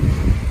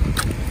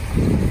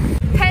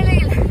太累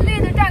了，累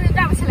得站都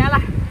站不起来了。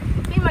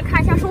给你们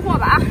看一下收获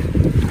吧啊！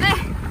来，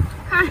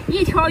看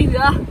一条鱼，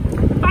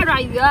八爪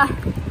鱼，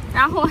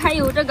然后还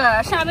有这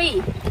个扇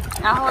贝，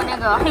然后那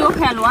个还有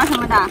海螺什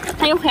么的，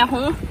还有海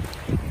虹。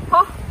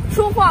好，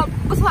收获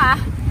不错啊。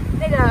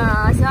那个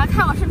喜欢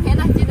看我视频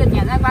的，记得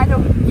点赞关注。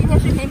今天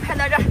视频拍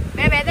到这儿，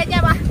拜拜，再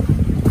见吧。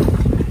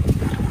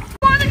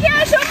我的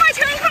天，什么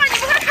情况？你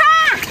们快看，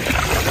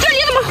这里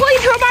怎么好几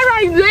条八爪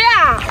鱼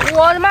呀？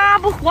我的妈，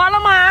不活了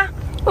吗？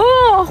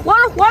哦，活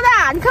的，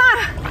你看，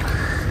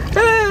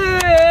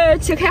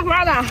起开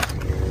花的。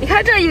你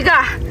看这一个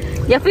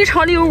也非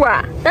常溜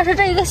啊，但是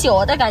这一个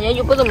小的感觉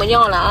就不怎么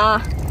样了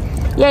啊，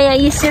奄奄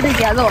一息的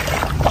节奏。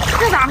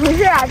这咋回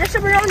事啊？这是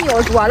不是让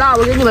鸟啄了？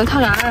我给你们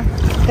看看啊，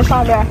这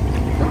上边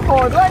有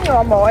好多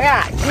鸟毛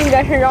呀，应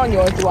该是让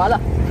鸟啄了，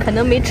可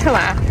能没吃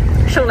完，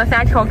剩了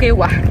3条给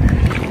我。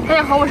大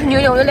家好，我是牛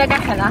牛，又来赶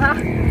海了哈。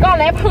刚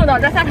来碰到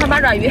这3条八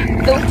爪鱼，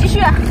走继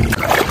续。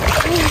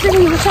这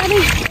里有扇贝。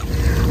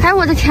哎，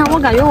我的天，我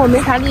感觉我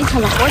没啥力气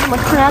了，我怎么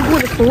突然肚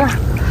子疼啊？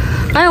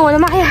哎呦我的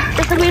妈呀，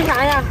这是为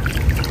啥呀？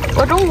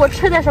我中午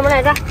吃的什么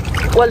来着？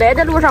我来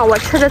的路上我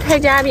吃的太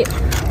煎饼，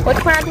我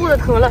突然肚子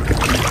疼了。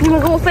你们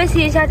给我分析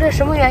一下这是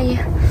什么原因？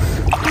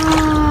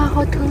啊，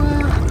好疼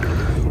啊！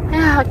哎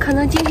呀，可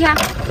能今天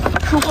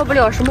收获不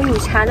了什么有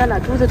钱的了，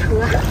肚子疼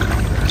啊！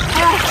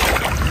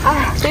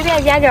哎，随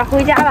便捡点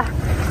回家吧。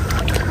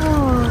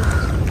哦，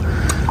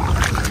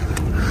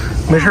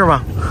没事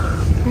吧？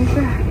没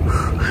事。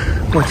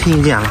我替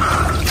你捡了。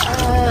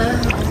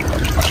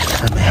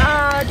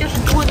就是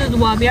肚子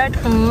左边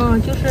疼，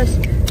就是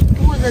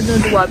肚子的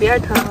左边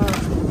疼。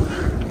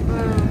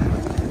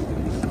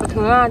不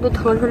疼啊，都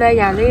疼出来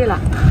眼泪了。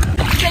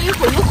这一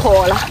会儿又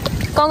好了，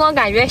刚刚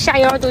感觉下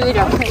腰都有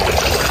点痛。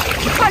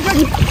看这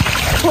里，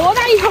好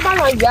大一条八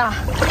爪鱼啊！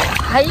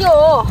还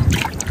有，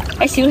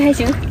还行，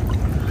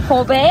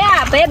好白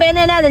呀，白白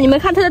嫩嫩的。你们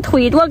看它的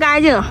腿多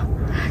干净，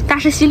但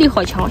是吸力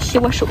好强，吸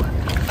我手。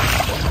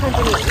看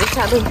这里有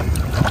下背。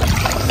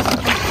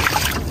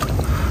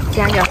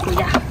捡点回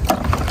家。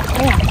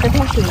哎呀，这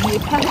片水域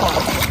太好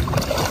了！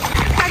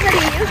看这里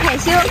有海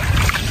星。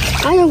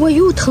哎呀，我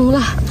又疼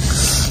了。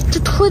这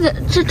肚子，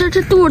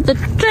这肚子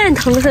真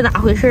疼是咋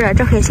回事啊？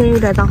这海星有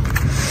点脏，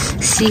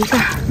洗一下。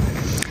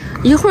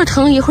一会儿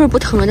疼一会儿不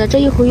疼的，这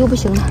一会儿又不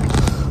行了。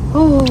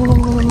哦，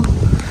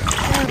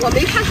我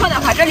没看错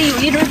的话，这里有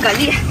一种蛤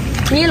蜊，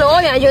你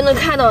老远就能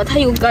看到它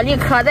有蛤蜊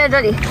壳在这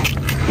里。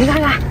你看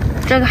看，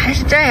这个还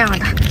是这样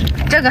的，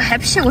这个还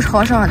屁股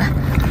朝上的。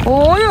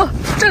哦哟，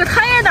这个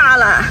太大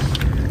了，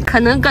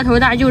可能个头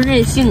大就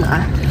任性啊，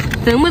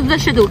怎么姿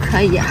势都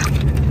可以啊。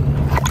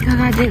看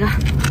看这个，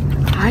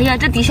哎呀，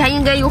这底下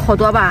应该有好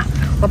多吧，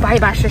我拔一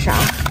拔试试啊。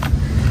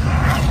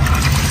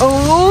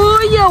哦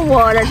呀，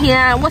我的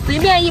天，我随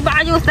便一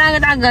拔就3个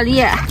大蛤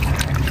蜊，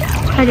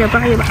快点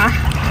拔一拔。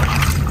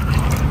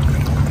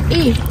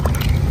哎，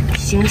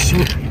行，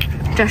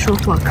这收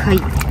获可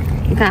以。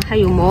你看还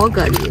有毛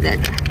蛤蜊在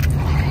这。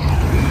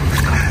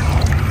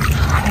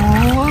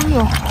哦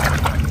哟。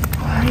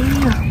哎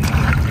呀，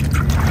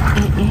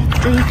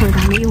这一会儿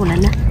咋没有了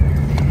呢？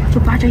就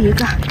拔这一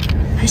个，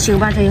还行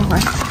吧这一会儿。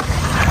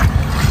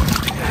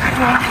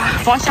哇，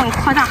方向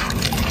扩大，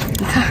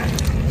你看，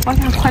往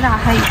下扩大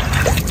还有。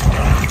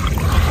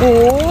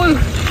哦，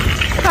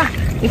看，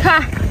你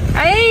看，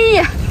哎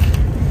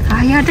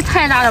呀，这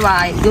太大了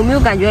吧？有没有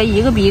感觉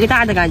一个比一个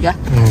大的感觉？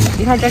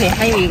你看这里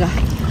还有一个。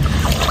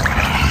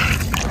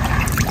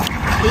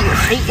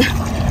哎，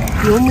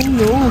有没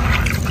有？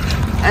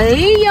哎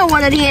呀，我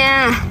的天！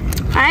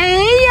哎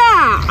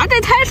呀，这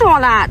太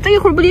爽了！这一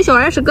会儿不得小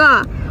20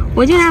个，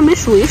我竟然没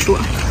数一数。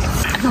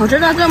早知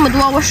道这么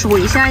多，我数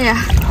一下呀。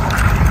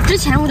之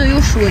前我都有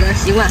数的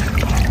习惯，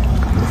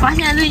我发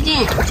现最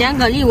近捡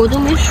蛤蜊我都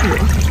没数。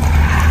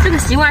这个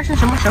习惯是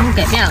什么时候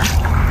改变了？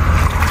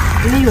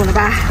没有了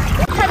吧？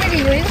看这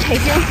里有一个海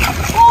星，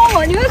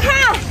哦，你们看，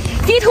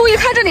低头一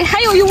看，这里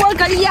还有一窝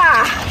蛤蜊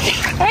呀！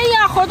哎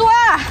呀，好多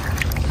啊！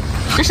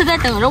这是在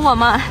等着我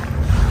吗？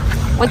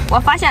我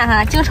发现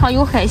哈，经常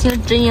有海星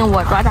指引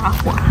我抓大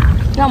货，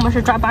要么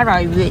是抓八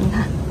爪鱼，你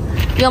看，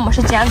要么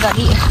是捡蛤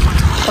蜊。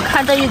我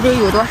看这一堆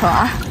有多少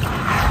啊？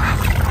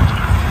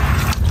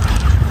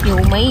有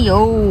没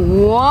有？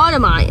我的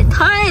妈呀，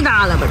太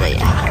大了吧这也！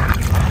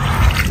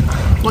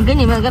我给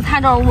你们个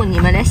参照物，你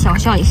们来想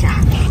象一下。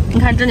你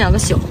看这两个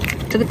小，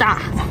这个大，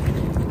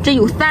这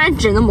有3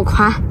指那么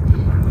宽。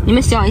你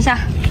们想一下，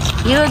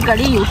一个蛤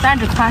蜊有3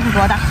指宽是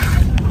多大？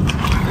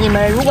你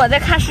们如果在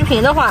看视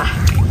频的话，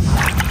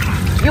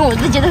用我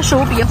自己的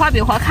手比划比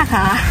划看看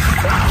啊。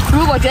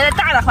如果觉得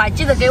大的话，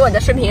记得给我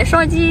的视频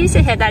双击，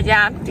谢谢大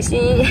家。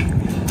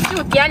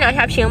就点2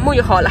下屏幕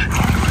就好了。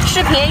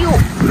视频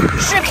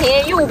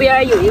右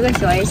边有一个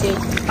小爱心，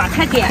把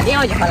它点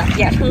亮就好了，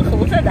点成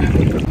红色的。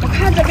我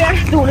看这边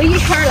走了一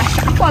圈了，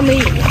啥货没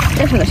有？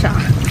这是个啥？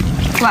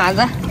管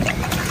子。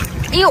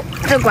哎呦，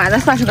这管子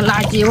算是个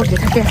垃圾，我给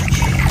它带出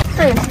去。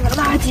这也是个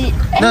垃圾。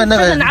哎，这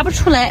个拿不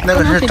出来，那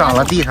个是长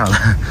了地上了，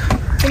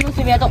不能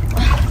随便动。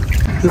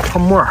有泡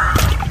沫。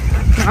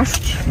拿出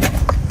去。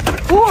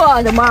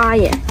我的妈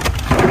呀，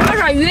八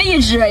爪鱼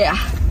一只呀！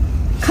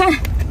看，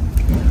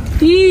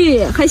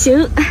咦，还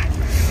行，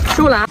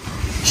收了，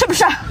是不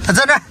是？它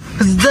在这儿，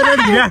在这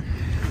里面。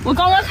我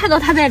刚刚看到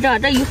它在这儿，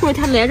这一会儿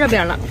它来这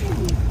边了。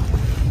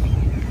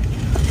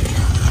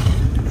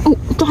哦，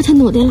抓它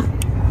脑袋了！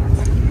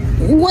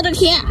我的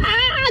天啊！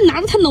拿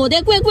着它脑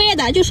袋怪怪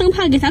的，就生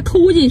怕给它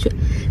抠进去，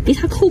给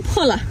它抠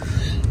破了。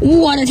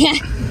我的天，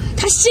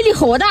它吸力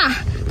好大，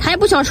它也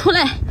不想出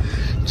来。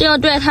这样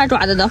拽它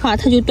爪子的话，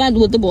它就断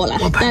肚子不了。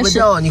我拍不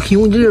到，你可以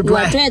用劲儿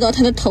拽。我拽到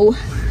它的头，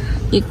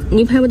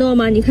你拍不到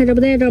吗？你看这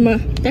不在这吗？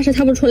但是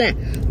它不出来，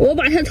我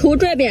把它头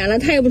拽扁了，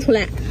它也不出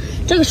来。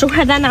这个手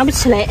块咱拿不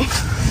起来，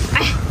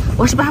哎，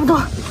我是拔不到，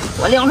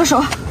我2个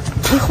手。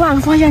你换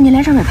个方向，你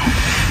来上面拍。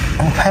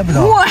我拍不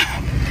到。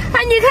哎，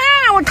你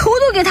看我头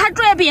都给它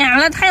拽扁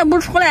了，它也不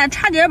出来，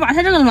差点把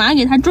它这个卵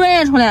给它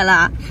拽出来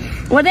了。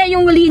我再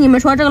用个力，你们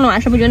说这个卵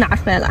是不是就拿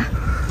出来了？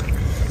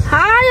哎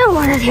呀，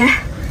我的天！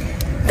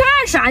干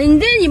啥？你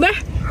在里边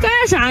干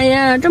啥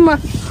呀？这么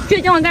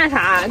倔强干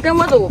啥？跟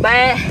我走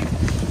呗，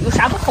有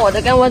啥不好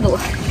的跟我走。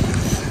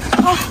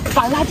啊，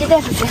把垃圾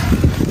带出去，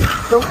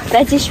走，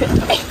咱继续。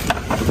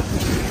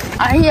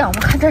哎呀，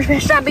我看这边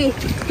扇贝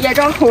也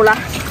长口了，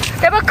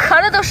这边壳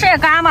子都晒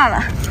干巴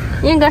了，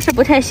应该是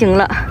不太行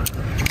了。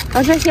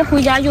我这先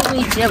回家用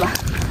喂鸡吧。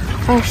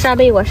哎，扇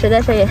贝我实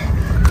在是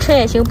吃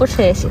也行，不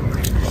吃也行。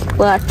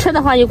我吃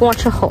的话就光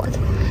吃好的，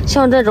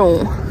像这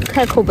种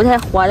开口不太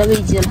活的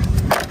喂鸡了。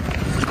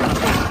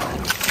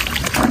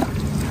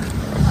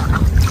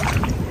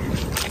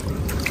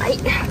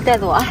带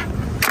走啊！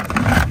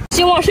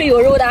希望是有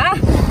肉的啊！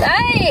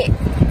哎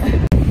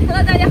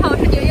 ，Hello， 大家好，我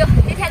是牛牛，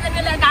今天咱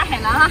们来赶海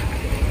了啊！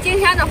今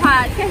天的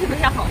话天气不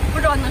太好，不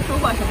知道能收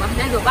获什么，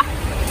来走吧！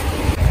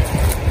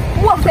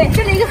哇塞，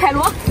这里一个海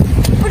螺，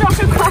不知道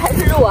是壳还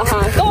是肉啊哈！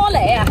刚来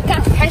呀，看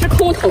还是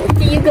空桶，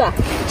第一个，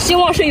希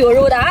望是有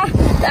肉的啊！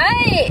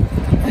哎，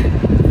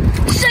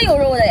是有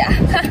肉的呀，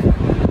看，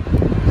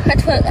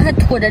还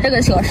吐着这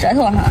个小舌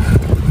头哈。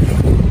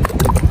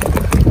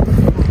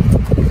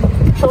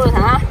收了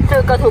它啊，这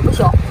个个头不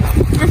小，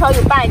至少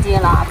有半斤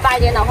了。半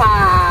斤的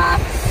话，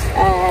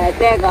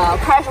带个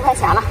快20块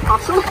钱了。好，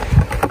收了。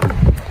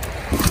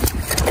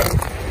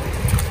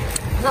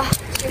走，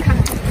去看。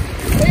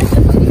这石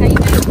头你看应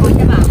该有螃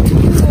蟹吧？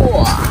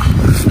哇，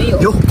没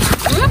有。有。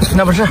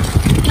那不是。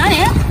哪里？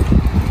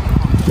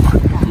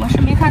我是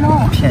没看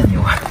到。骗你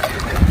啊！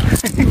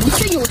你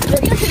是有，肯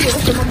定是有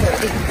什么毛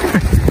病。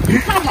你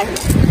看看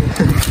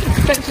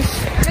这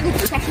个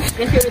底下是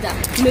实心的，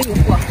没有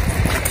货。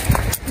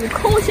有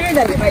空心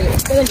的里边有，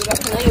这个里边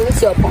可能有个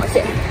小螃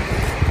蟹，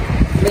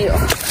没有。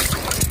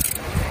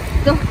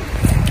走，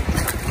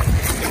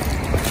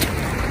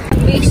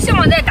没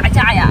象在打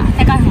架呀，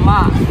在干什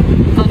么？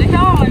搞对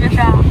象吗？这是？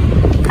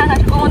看看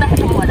是公的还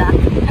是母的？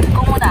这是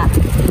公的，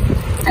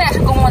这也是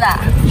公的，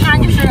那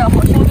就是好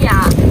兄弟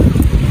啊！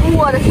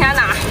我的天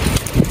哪，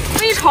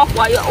非常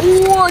活跃！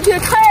我去，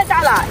太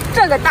大了，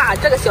这个大，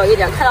这个小一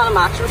点，看到了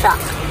吗？是不是？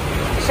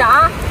是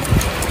啊。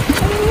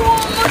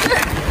我去！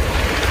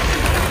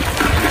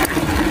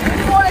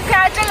我的天，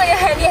这个也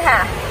很厉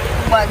害！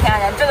我的天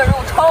呀，这个肉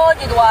超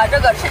级多，这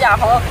个吃点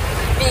好，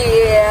比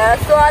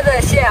梭子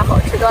蟹好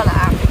吃多了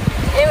啊！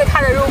因为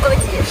它的肉更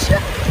紧实。吃。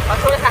我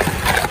收了它。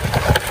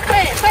对，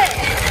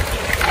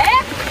哎，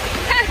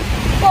看，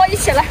跟我一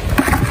起了。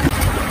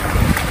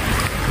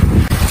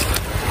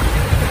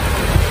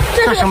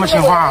这什么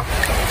情况？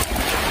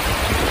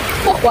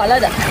不活了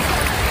的。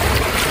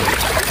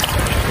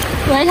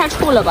闻一下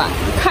臭了吧？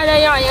看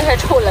这样应该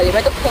是臭了，里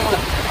面都空了。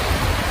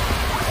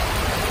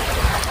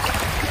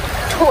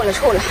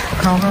臭了。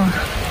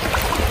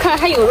看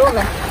还有肉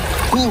呢。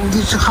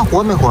你这还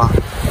活没活？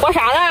活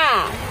啥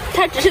了？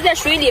它只是在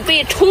水里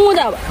被冲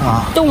的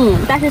动，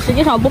但是实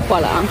际上不活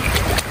了啊。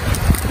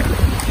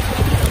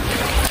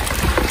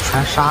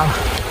全杀了。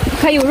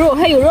还有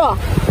肉。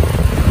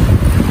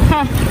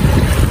看。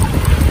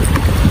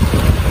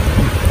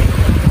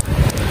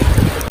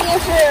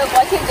是国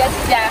庆节期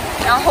间，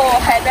然后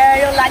海边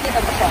扔垃圾的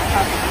不少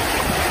哈，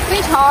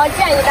非常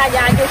建议大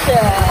家就是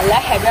来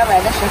海边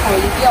玩的时候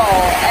一定要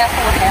爱护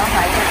海洋环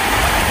境。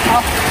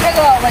好，这个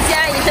我先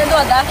以身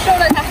作则收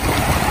了它。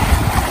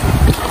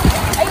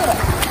哎呦，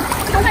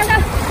看，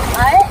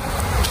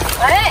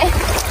哎，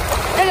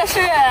这个是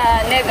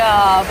那个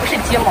不是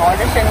鸡毛，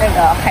这是那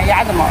个海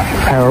鸭子毛，是不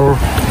是？海鸥。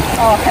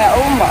哦，海鸥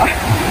毛。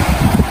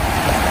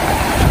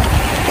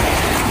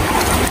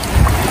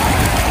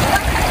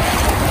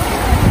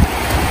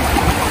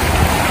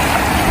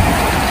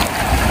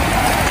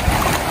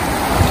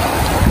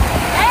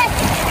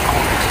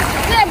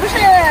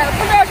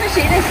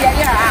谁的鞋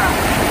印啊？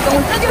总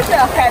之就是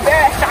海边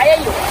啥也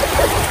有。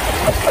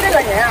这个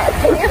人啊，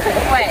肯定很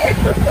坏。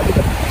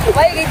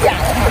我也给剪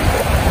了他。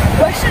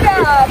我试着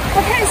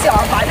不太想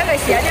把这个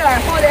鞋印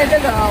放在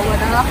这个我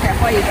的海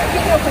货里边，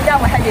毕竟回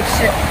家我还得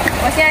吃。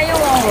我先用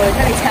我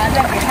这里钱再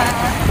给他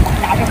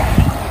拿着吧。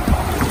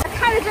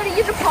看着这里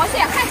一只螃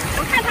蟹，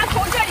我看它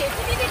从这里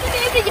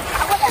自己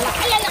爬过来了。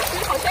哎呀，水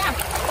好深啊！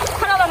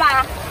看到了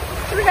吧？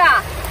是不是？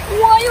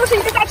哇，又是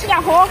一只大赤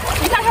脚猴。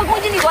你看它攻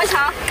击力多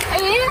强！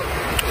哎。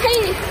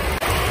嘿，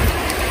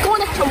公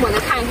的还是母的？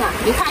看一看，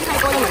你看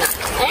公的母的？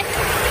哎，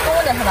公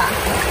的是吧？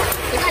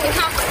你看，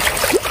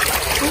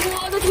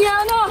我的天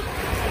哪！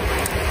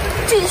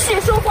继续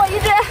收获一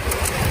只。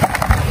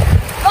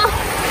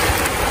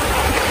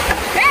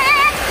哎！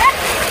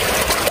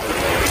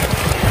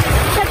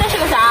看这是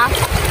个啥？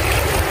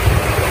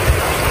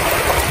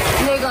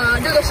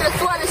这个是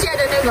多的蟹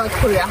的那个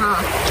腿哈。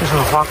这是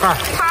个花盖。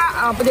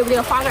它不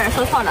对，花盖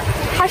说错了。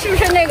它是不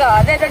是那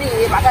个在这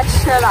里把它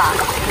吃了？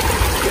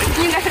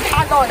应该是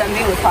他造的，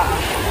没有错。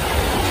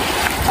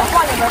我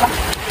放里边吧。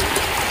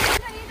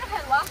这里一只海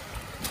螺，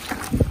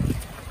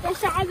在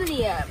沙子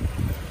里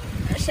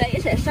筛一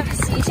筛沙，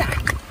洗一下。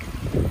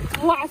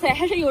哇塞，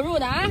还是有肉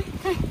的啊！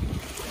看，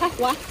还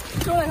活，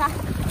收了它。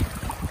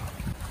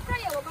这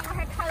里我刚刚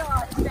还看到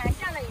闪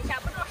现了一下，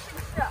不知道是不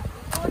是？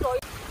你给我找一。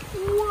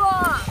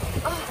哇，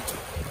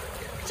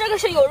这个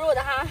是有肉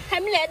的哈，还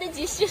没来得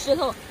及吸石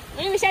头，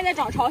因为现在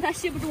涨潮，它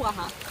吸不住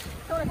哈。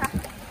收了它。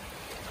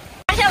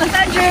发现了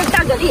3只大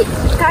蛤蜊，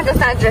看这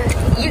3只，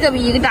一个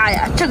比一个大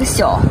呀。这个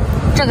小，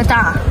这个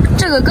大，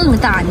这个更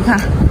大，你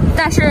看。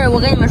但是我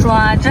跟你们说，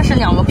这是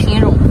2个品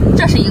种，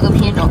这是一个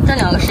品种，这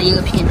2个是一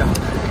个品种，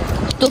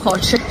都好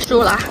吃。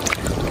收了，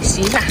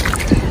洗一下，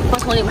放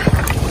桶里吧。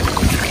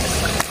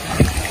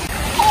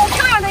好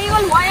漂亮的一个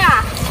螺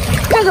呀！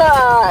这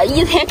个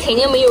一猜肯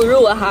定没有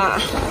肉哈。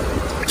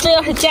这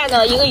要是见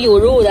到一个有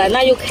肉的，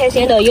那就开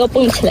心的要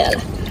蹦起来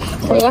了。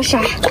好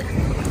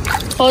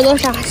多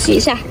沙，洗一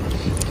下。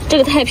这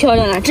个太漂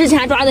亮了，之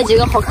前抓的几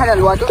个好看的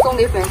螺都送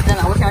给粉丝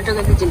了，我想这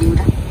个自己留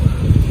着，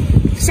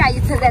下一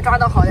次再抓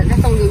到好的再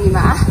送给你们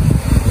啊。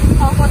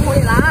好，放桶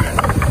里了啊。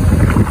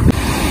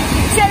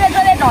现在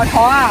正在涨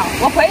潮啊，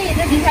我怀疑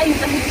这几天有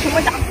什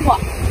么大货，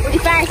我得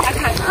翻一下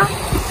看看啊。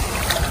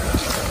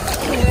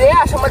鱼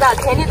呀什么的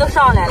肯定都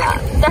上来了，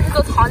但是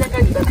都藏在这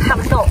里边看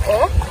不到。哎，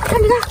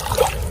你看，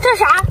这是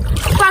啥？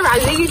八爪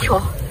鱼一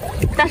条，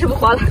但是不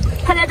活了，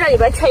它在这里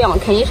边缺氧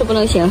肯定是不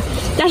能行，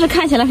但是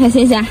看起来很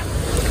新鲜。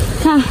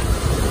看，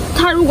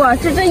它如果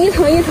这一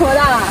层一层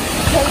的，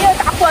肯定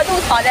大货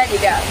都藏在里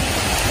边。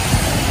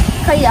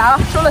可以啊，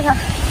收了它。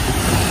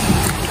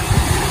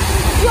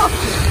哟，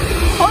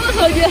好多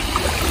小鱼，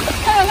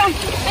看，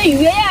那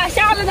鱼呀、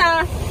虾子的，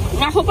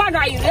然后八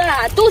爪鱼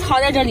啊，都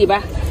藏在这里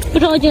边。不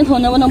知道镜头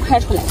能不能拍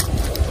出来。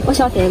我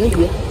想逮个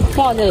鱼，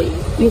放在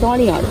鱼缸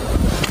里边的。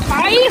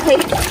哎嘿，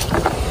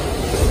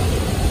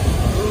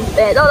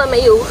逮到了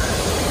没有？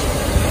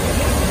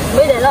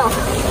没逮到。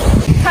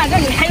看这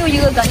里还有一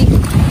个蛤蜊。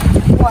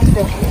哇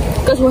塞，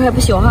个头还不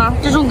小哈，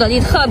这种蛤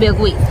蜊特别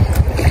贵，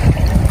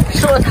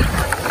收了它。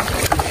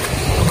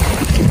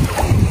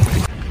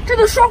这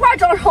都说话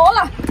涨潮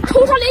了，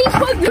冲上来一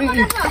条鱼，我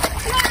的天，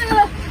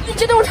一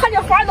激动差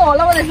点滑倒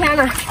了，我的天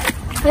呐！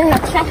哎呀，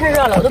天太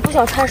热了，我都不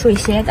想穿水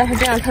鞋，但是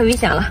这样太危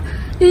险了。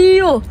哎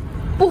呦，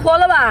不活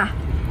了吧？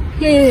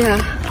哎呀，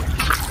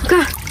看，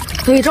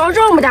嘴张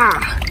这么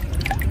大，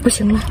不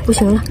行了，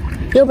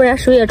要不然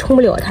水也冲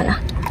不了它了。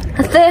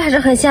它鳃还是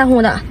很鲜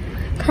红的，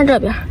看这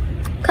边，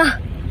看。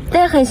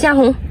鳃很鲜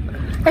红，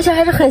而且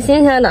还是很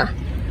新鲜的，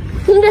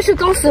应该是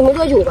刚死没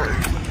多久吧。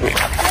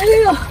哎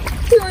呦，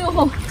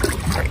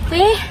哎，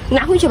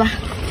拿回去吧。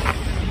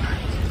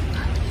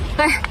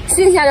哎，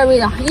新鲜的味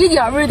道，一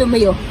点味都没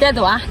有。带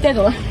走啊，带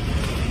走了。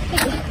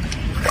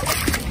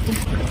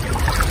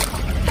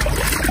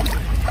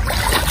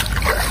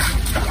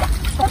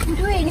哦，不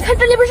对，你看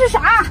这里边是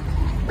啥？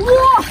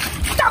哇，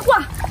大货！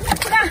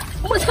看，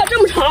我操，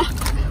这么长，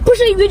不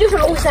是鱼就是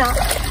龙虾。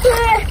对，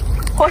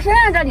好深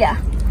啊，这里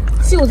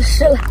袖子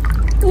湿了。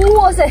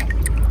哇塞，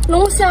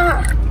龙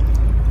虾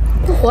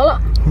不活了。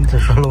你这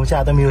说龙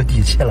虾都没有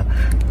底气了。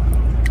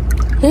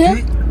哎，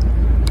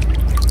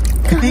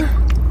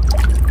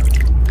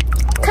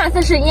看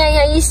似是奄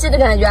奄一息的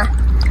感觉。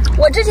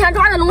我之前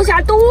抓的龙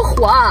虾都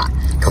活，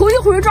头一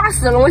回抓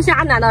死龙虾，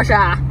难道是？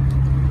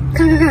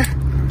看，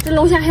这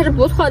龙虾还是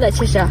不错的，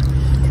其实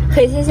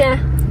很新鲜。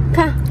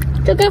看，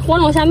这跟活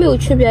龙虾没有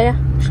区别呀，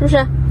是不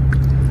是？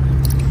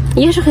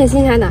也是很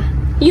新鲜的，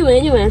一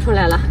闻就闻出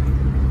来了。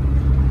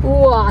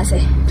哇塞，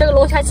这个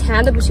龙虾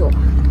钱都不小，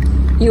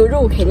有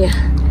肉肯定，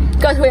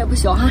个头也不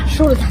小哈，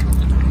收了它。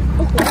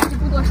我就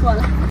不多说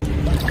了。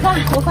看，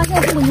我发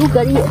现这个有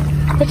蛤蜊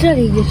在这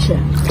里一只，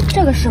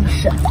这个是不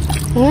是？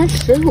哎，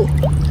石头，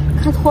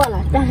看错了，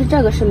但是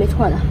这个是没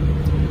错的，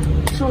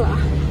收了啊。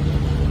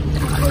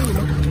可以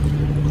吗？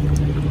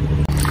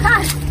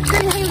看，这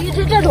里还有一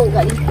只这种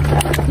蛤蜊，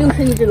又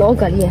是一只老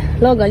蛤蜊，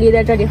老蛤蜊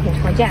在这里很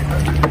常见，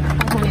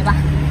看后面吧。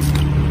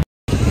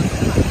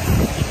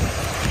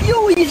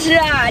又一只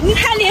啊！你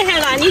太厉害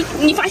了，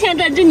你发现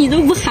这只你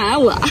都不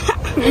喊我。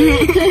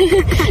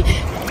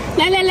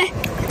来，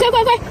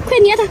快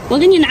捏它！我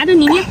给你拿着，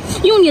你捏，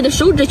用你的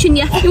手指去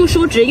捏，用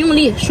手指用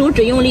力，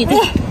对。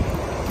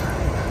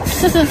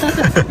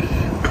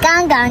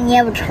刚刚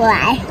捏不出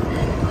来。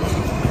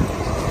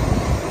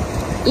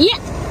咦，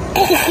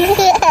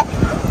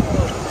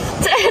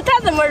它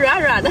怎么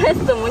软的？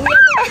怎么捏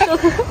的？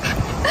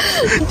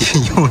去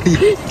用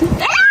力。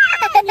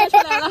捏出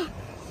来了。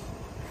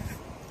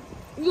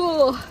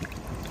哟，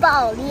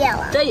爆裂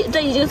了！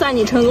这已经算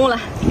你成功了。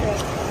对。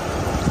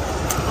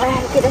哎，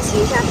给它洗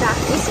一下沙，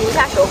你洗一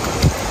下手。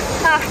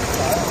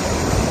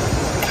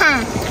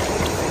看，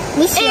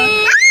你洗。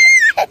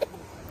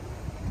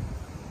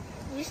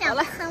你想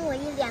喷我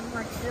一脸墨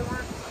汁吗？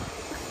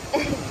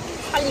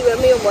它里边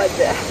没有墨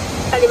汁，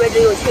它里边只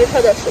有清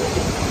澈的水。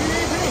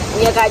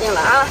捏干净了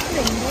啊！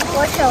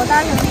我手倒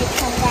是没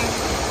冲干净。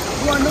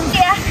我能给，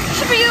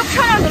是不是一个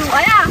漂亮的螺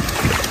呀？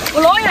我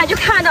老远就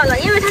看到了，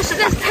因为它实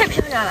在是太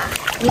漂亮了。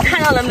你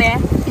看到了没？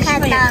你是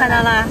不是也看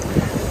到了？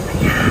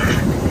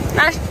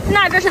哎呀，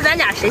那这是咱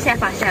俩谁先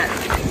发现的？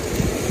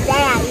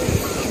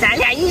咱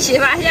俩一起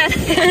发现的。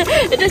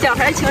这小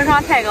孩情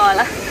商太高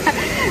了。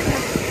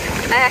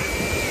哎，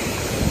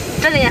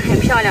这个也很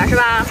漂亮是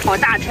吧？好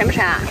大，沉不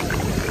沉啊？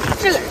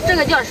这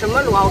个叫什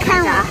么螺？我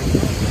看一下啊。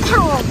看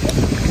我。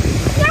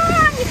呀，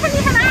你太厉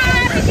害了！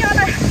这叫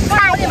的，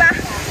往里边。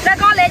咱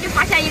刚来就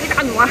发现一个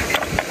大螺，这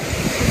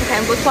是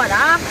很不错的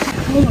啊。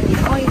你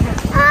掏一下。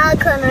啊，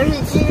可能是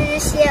只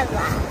蟹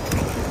吧。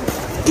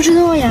不知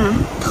道呀，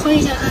掏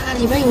一下看看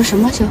里边有什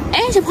么小。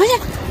哎，小螃蟹，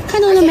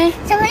看到了没？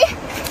小螃蟹。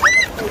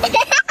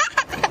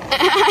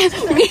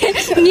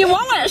你往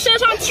我身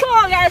上跳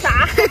干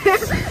啥？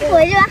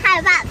我就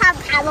害怕它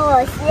爬到我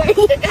心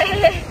里。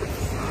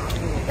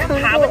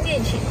爬不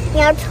进去。你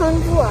要撑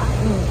住。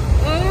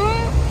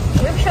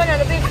这漂亮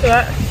的贝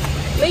壳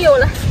没有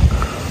了。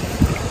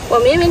我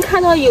明明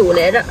看到有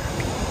来着。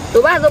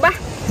走吧，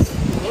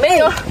没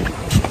有。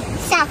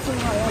吓死我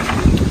了！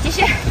继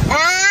续。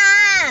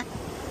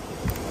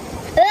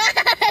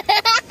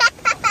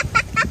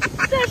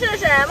这是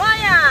什么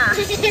呀？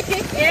这是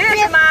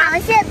什么？螃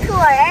蟹腿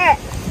儿。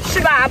是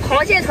吧？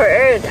螃蟹腿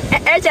儿，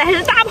而且还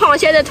是大螃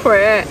蟹的腿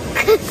儿，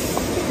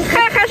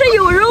还是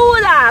有肉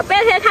的，掰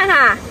开看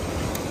看。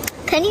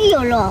肯定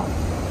有肉。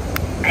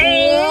哎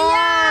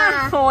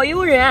呀，好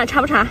诱人，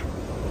馋不馋？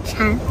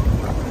馋。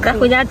咱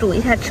回家煮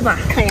一下吃吧。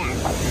可然。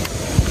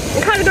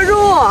你看这个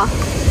肉，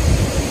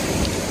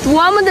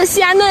多么的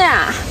鲜嫩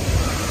啊！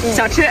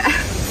小吃。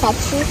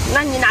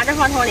那你拿着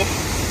放桶里。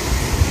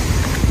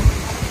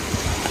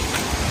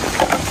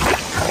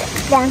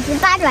两只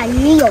八爪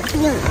鱼有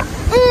病了。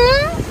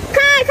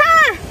看。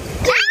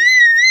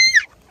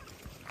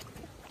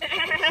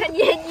你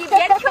别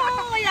跳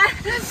呀！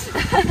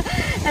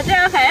这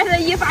个孩子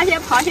一发现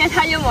螃蟹，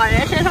他就往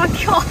人身上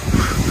跳。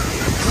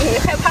你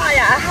害怕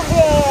呀？对，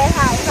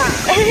害怕。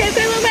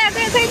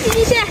快，寄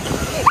居蟹！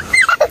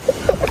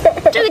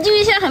这个寄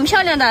居蟹很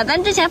漂亮的，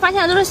咱之前发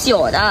现的都是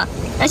小的，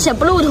而且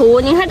不露头。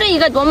你看这一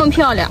个多么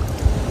漂亮！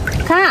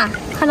看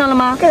到了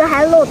吗？这个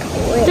还露头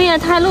哎。对呀，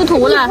它还露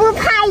头了。你不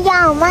怕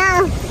痒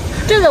吗？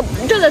这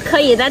个可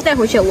以，咱带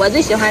回去。我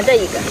最喜欢这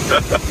一个。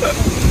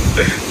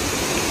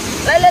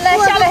来，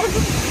下来。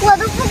我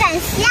都不敢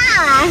下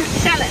来。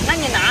下来，那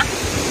你拿。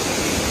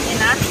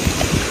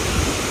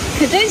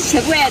可真奇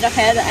怪，这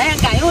孩子，哎呀，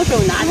敢用手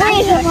拿，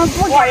为什么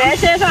不敢往人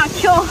身上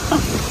跳？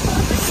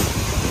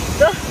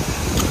走。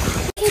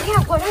今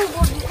天果然有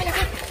多鱼，快点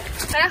看。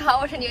大家好，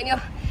我是牛牛。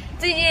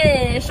最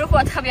近收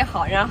获特别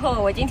好，然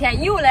后我今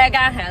天又来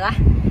赶海了，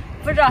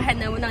不知道还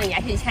能不能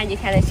延续前几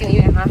天的幸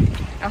运哈。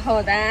然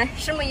后咱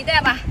拭目以待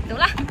吧。走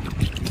了。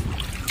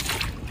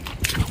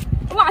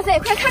哇塞，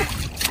快看，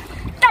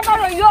大找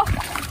着鱼，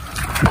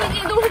最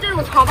近都是这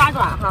种长八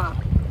爪哈。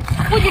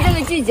估计这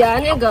个季节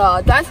那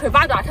个短腿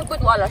八爪它不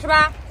多了，是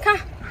吧？看，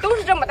都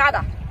是这么大的。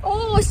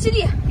哦，犀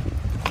利，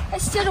还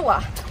吸着我。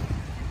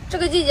这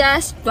个季节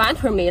短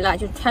腿没了，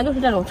就全都是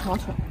这种长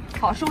腿。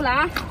好收了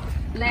啊！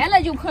来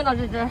了就碰到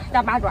这只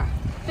大八爪，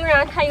虽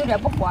然它有点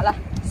不活了，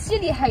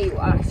心里还有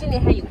啊，心里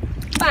还有。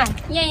饭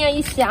奄奄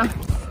一息啊。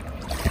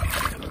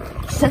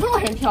石头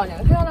很漂亮，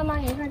看到了吗？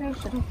你看这个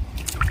石头，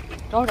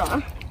找找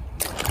啊！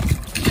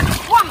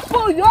哇，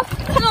鲍鱼，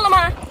看到了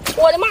吗？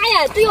我的妈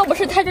呀！这要不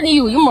是它这里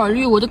有一抹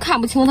绿，我都看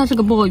不清它是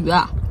个鲍鱼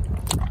啊！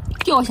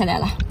掉下来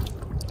了，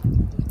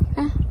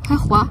哎，还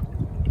活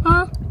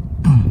啊！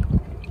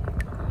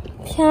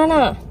天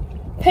呐，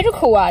排水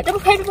口啊，这不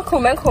排水口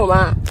门口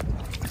吗？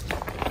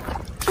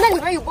那里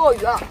边有鲍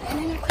鱼啊！来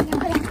来来，快点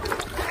快点！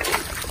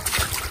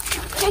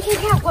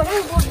看，果然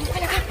有鲍鱼，快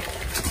点看！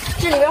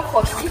这里边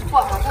好吸附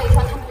啊，所以说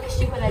他们就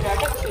吸回来这儿。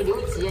这个水流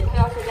急，它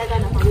要是在这儿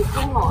的话就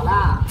更好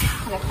了。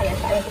快点，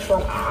啥也不说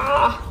了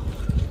啊！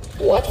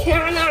我天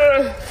呐，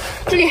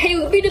这里还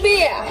有个背对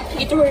背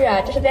一对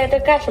啊！这是在这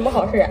干什么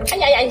好事啊？哎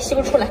呀，吸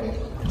不出来，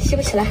吸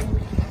不起来，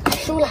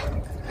收了。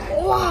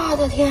我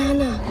的天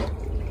呐，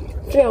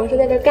这两个是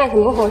在这干什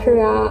么好事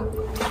啊？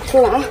收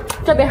了啊！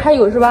这边还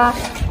有是吧？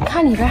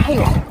看里边还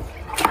有。来，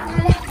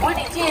我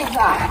得进去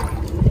啊！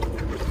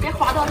别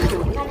划到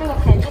手。你看这个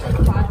海蛎的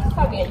爪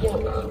特别硬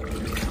啊，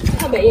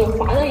特别硬，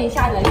划了一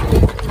下子就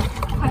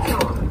快掉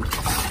了。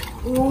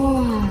哇，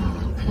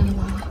看到了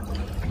吗？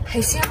海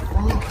鲜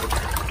黄。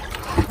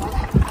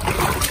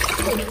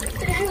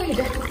这里还有一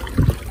只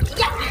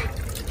呀，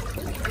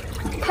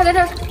它在这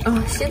儿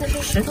啊，吸的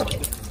是石头，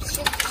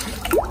吸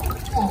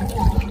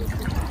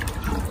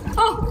哦，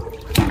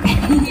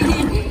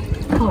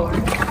好玩，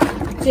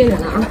进来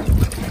了啊！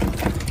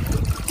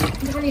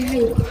哪里还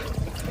有？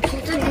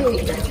这里还有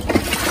一只，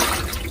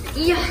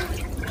呀，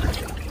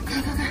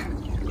看，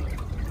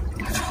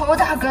超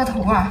大个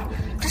头啊！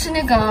这是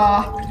那个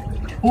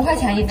5块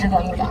钱一只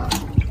的，有的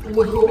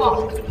5头吧？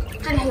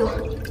这里还有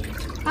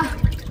啊！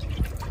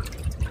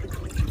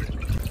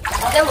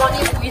我再往里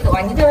补一走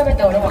啊！你在外面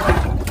等着我啊！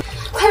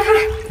快看，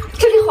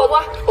这里好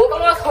多！我刚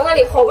刚从那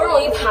里好不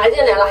容易爬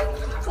进来了，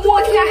我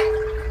天，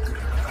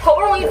好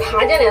不容易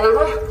爬进来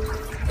了啊！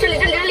这里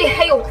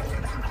还有，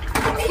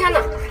天哪！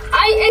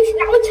哎，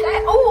拿不起来！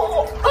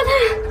哦，它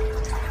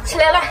起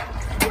来了，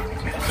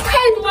太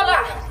多了！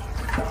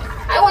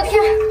哎，我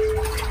天，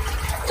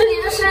这里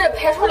是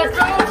排出了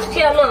这么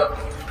些呢！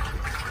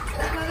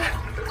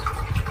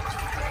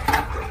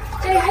看，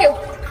这里还有，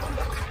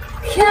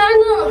天哪！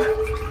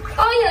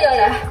哎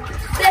呀，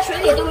在水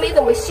里都没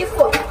怎么吸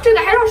附，这个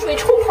还让水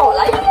冲跑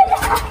了，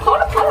跑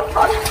了，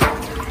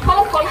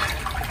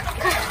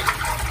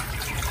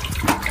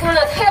看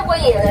了太过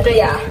瘾了，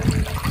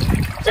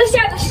这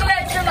下子10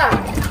来只了。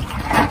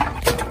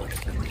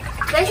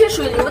咱去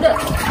水流的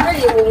这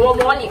里，我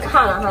往里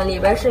看了哈，里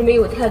边是没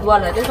有太多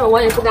了，但是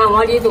我也不敢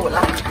往里走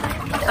了。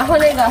然后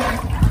那个，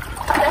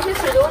咱去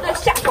水流的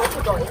下方去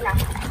找一下，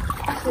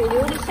水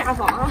流的下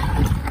方啊，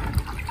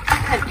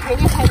肯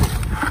定还有。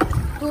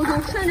都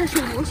顺着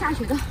水流下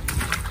去的，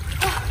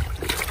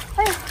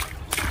哎呀，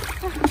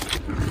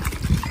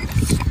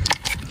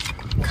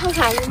看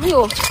看有没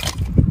有啊？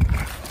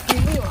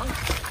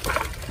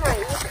看一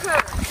看，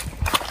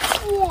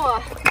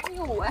哇，哎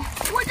呦喂，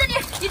我这里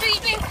一对，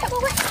快！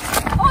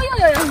哦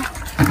呦，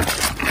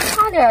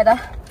差点的，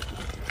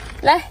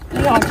来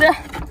2只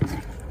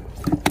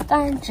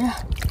，3只，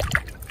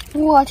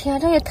我天，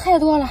这也太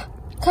多了，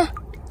看，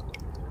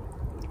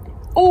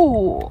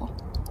哦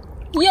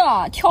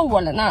呀，跳我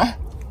了呢。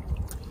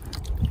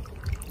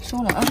收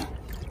了啊！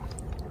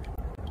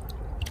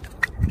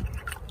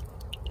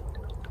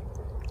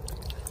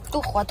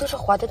都是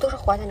活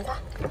的，你看，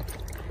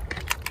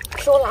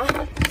收了啊！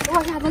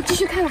往下再继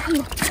续看看还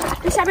有，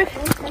这下边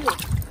肯定还有。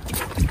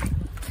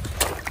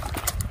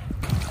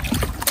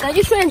咱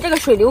就顺着这个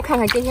水流看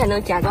看今天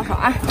能捡多少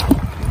啊！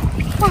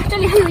哇，这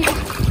里还有一个！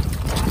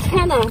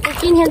天哪，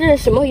今天这是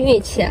什么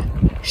运气？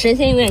神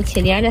仙运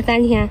气，连着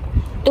3天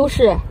都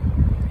是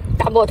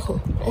大爆头。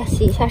来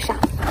洗一下沙。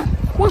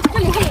哇，这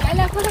里还有，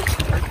来快！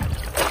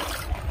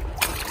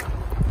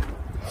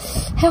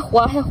还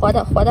活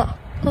的，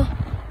看，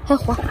还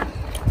活，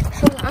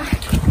收了啊！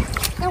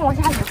再往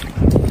下走。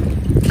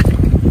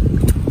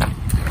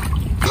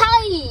嗨，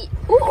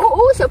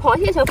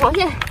小螃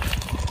蟹，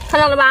看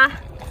到了吧？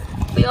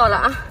不要了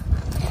啊！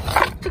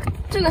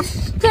这个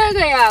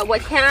呀，我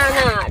天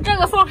呐，这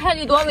个放海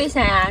里多危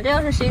险呀！这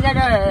要是谁在这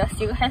儿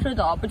洗个海水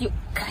澡，不就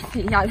咔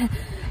一下子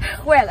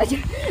坏了就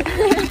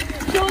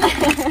收了？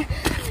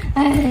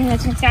哎呀，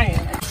真吓人！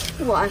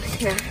我的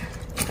天！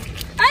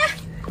哎，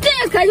这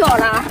可小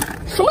了。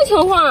什么情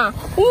况？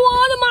我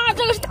的妈，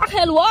这个是大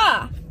海螺！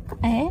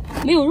哎，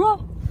没有肉，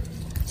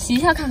洗一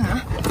下看看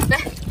啊！来，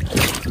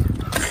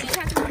洗一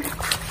下看看，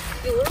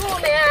有肉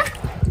没？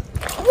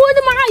我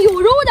的妈，有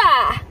肉的！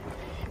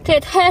这也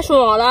太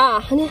爽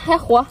了，还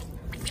活，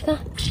看，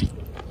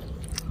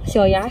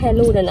小牙还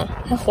露着呢，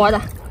还活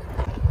的！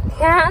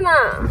天哪！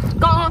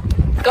刚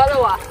割了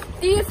我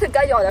第一次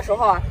割脚的时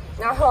候，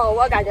然后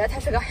我感觉它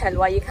是个海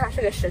螺，一看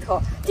是个石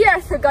头。第二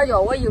次割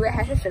脚，我以为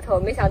还是石头，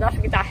没想到是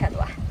个大海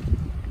螺。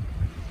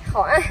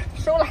好，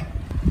收了。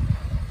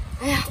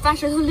哎呀，搬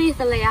石头累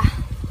死了呀！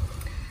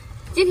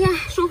今天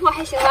收获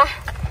还行吧，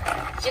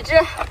几只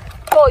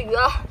鲍鱼，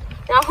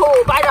然后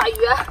八爪鱼，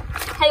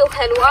还有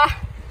海螺，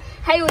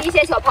还有一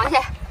些小螃蟹，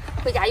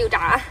回家又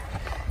炸。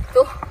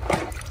走，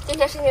今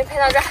天视频拍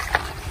到这儿，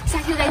下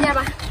期再见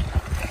吧。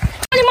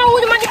我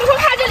的妈！你不说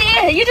看这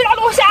里，一只大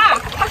龙虾，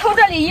它从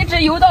这里一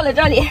直游到了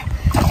这里，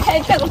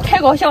太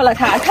搞笑了！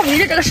它围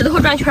着这个石头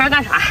转圈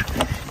干啥？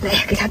来，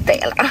给它逮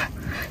了啊！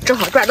正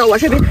好转到我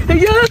这边。哎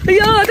呀，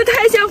这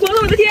太鲜活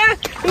了！我的天，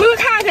你们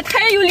看，可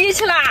太有力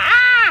气了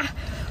啊！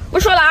不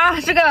说了啊，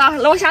这个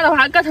龙虾的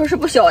话个头是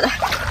不小的。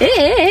哎，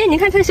你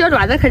看它小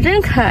爪子可真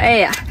可爱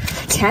呀，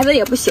钳子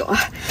也不小啊。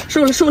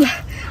收了。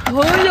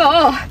哦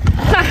呦，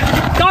看，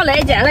刚来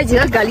捡了几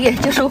个蛤蜊，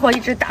就收获一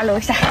只大龙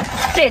虾，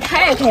这也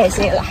太开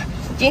心了！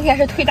今天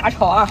是推大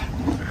潮啊！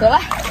走了，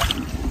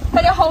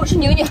大家好，我是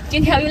牛牛，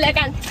今天又来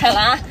干海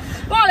了，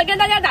忘了跟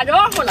大家打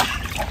招呼了。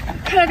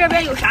看看这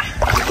边有啥？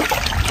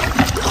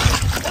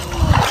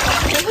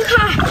你们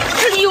看，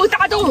这里有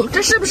大洞，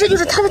这是不是就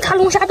是它的大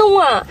龙虾洞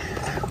啊？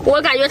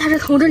我感觉它是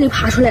从这里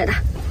爬出来的。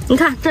你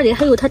看，这里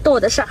还有它倒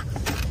的沙，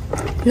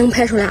能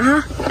拍出来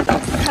啊？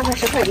看看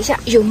石块底下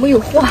有没有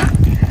货？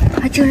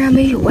还竟然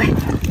没有哎，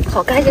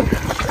好干净。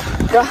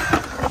走。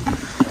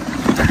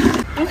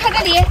你看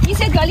这里一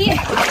些蛤蜊，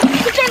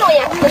是这种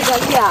颜色的蛤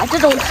蜊啊，这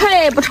种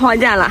太不常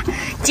见了。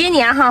今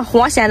年哈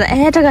黄蚬子，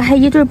哎，这个还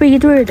一对背一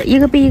对的，一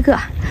个背一个。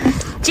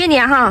今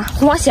年哈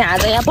黄蚬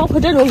子呀，包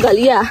括这种蛤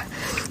蜊啊，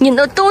你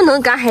都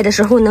能赶海的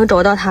时候能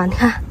找到它。你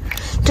看，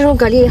这种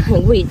蛤蜊也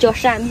很贵，叫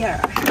扇面儿。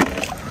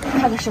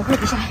看看石块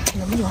底下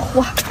有没有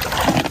货。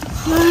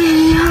哎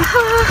呀，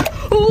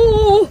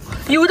哦，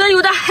有的，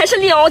还是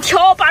2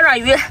条八爪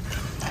鱼。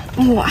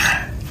哇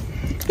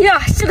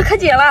呀，吸得可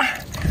紧了。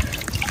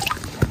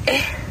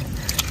哎，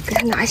给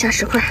它拿一下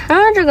石块啊！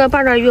这个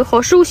八爪鱼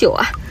好瘦小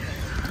啊，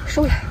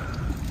收了。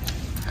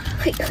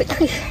嘿，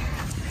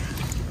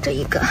这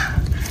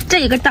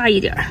一个大一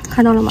点，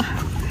看到了吗？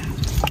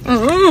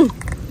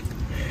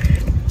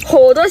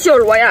好多小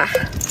螺呀！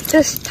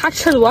这是它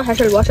吃螺还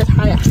是螺吃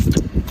它呀？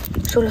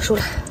收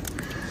了，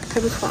还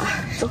不错啊，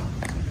收。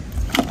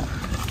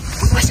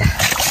我想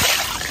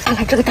看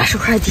看这个大石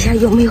块底下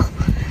有没有？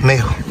没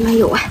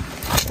有啊。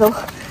走，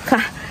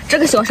看这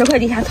个小石块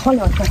底下掏2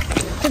条。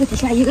这个底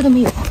下一个都没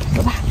有，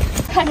走吧。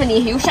看这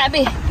里有扇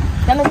贝，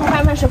咱们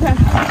再翻石块。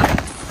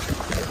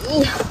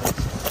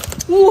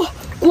哇，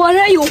果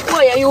然有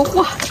货呀，有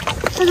货！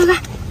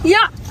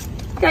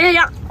看，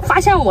呀，发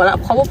现我了，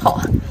跑不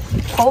跑？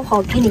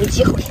给你个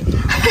机会。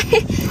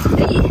嘿，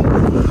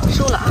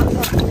收了啊。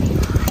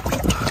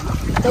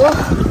走，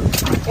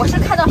我是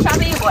看到扇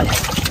贝过来。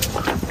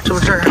是不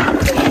是这儿？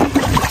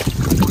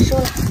对，收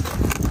了。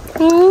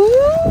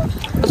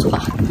不错，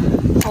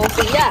好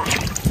肥呀！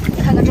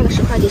看看这个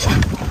石块底下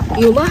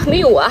有吗？没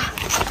有啊？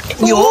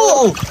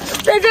有，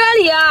在这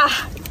里啊！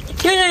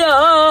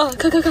呀！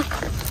看，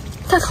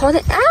它藏在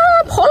啊，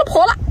跑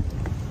了！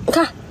你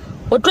看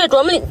我拽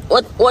多么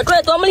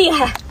厉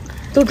害，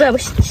都拽不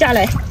下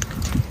来。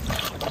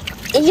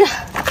哎呀，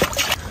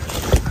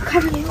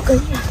看这里有蛤蜊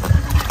啊！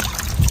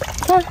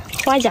看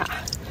花甲，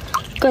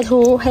个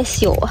头还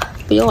小啊，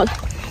不要了。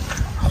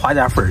花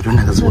甲粉就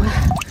那个做的。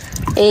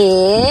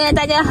哎，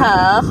大家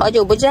好，好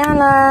久不见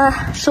了，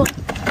收。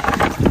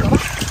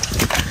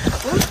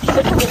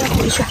这边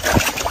回去。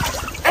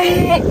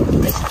哎，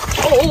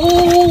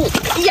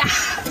呀！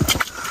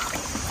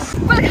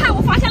过来看，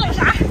我发现了个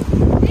啥？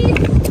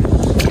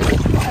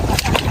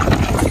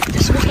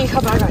这是不是一条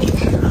八爪鱼？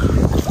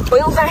不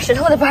用翻石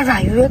头的八爪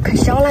鱼可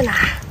香了呢。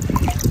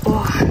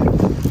哇，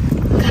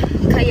看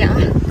可以啊，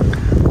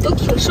都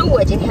挺瘦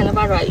啊，今天的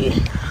八爪鱼。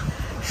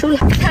收了，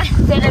看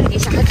在这个底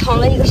下还藏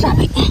了一个扇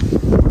贝，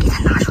给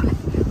它拿出来。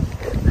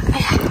哎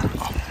呀，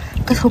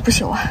个头不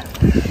小啊，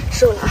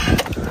收了。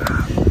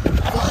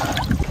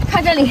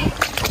看这里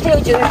还有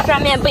几个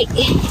扇面贝，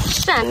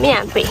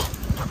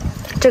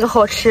这个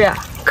好吃啊，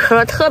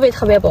壳特别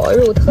薄，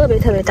肉特别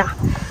大。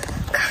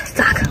看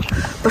3个，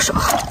不少。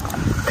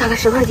看看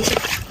石块底下，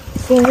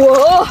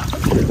哇，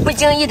不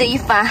经意的一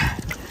翻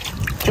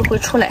就会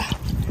出来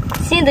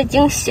新的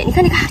惊喜。你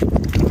看，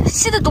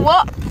吸的多，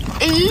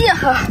哎呀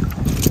哈，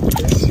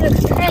吸的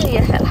可太厉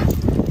害了，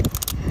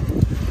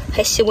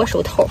还吸过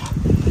手套，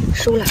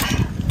收了。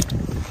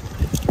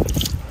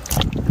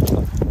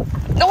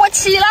给我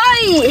起来！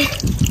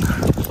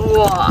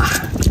哇，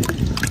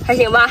还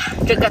行吧，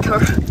这个头，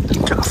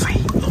这个肥，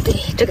对，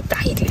这个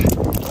大一点，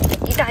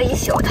一大一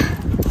小的，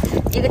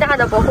一个大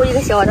的保护一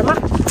个小的嘛。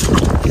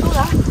收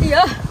了，哎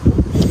呀，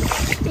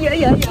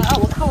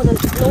我看我的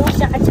龙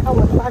虾夹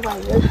我的八爪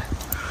鱼了。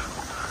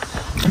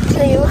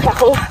这里有海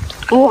虹，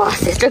哇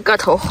塞，这个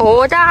头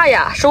好大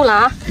呀！收了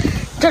啊，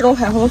这种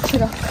海虹吃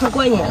着可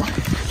过瘾了。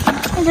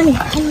看这里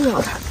还有两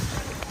个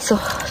小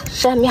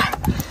扇面，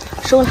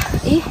收了，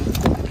哎，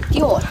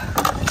掉了。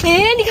哎，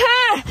你看，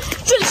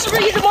这里是不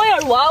是一只猫眼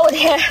螺？我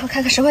天，我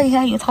看看石块底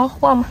下有藏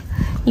货吗？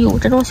有，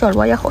这种小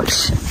螺也好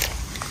吃。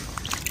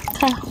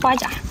看花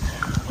甲，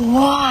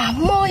哇，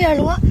猫眼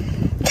螺，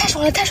太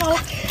爽了，太爽了！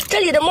这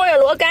里的猫眼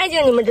螺干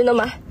净，你们知道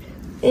吗？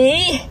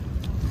哎，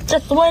这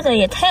做的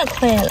也太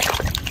快了，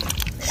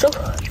收。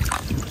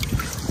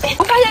哎，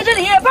我发现这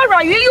里八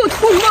爪鱼又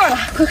吐沫了，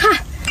快看，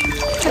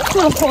它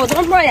吐了好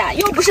多沫呀！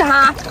要不是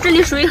这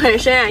里水很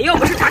深，要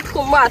不是它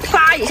吐沫，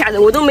唰一下子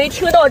我都没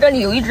听到这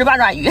里有一只八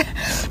爪鱼，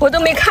我都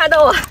没看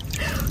到啊！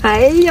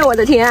哎呀，我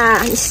的天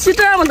啊，吸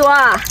这么多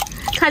啊！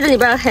看这里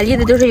边海蛎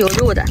子都是有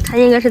肉的，它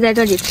应该是在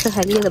这里吃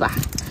海蛎子吧？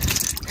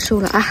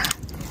收了啊！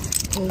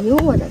哎呦，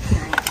我的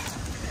天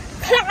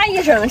呀！啪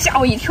一声吓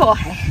我一跳，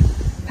还，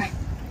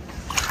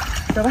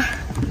走吧。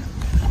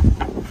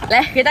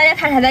来给大家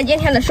看看咱今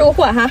天的收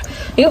获哈，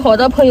有好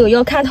多朋友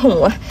要看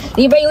桶，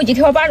里边有几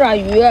条八爪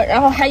鱼，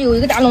然后还有一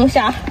个大龙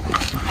虾，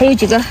还有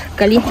几个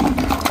蛤蜊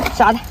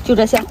啥的，就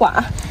这些货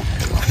啊。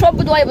说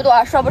不多也不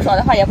多，说不少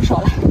的话也不少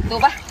了。走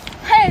吧，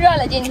太热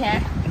了今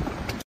天。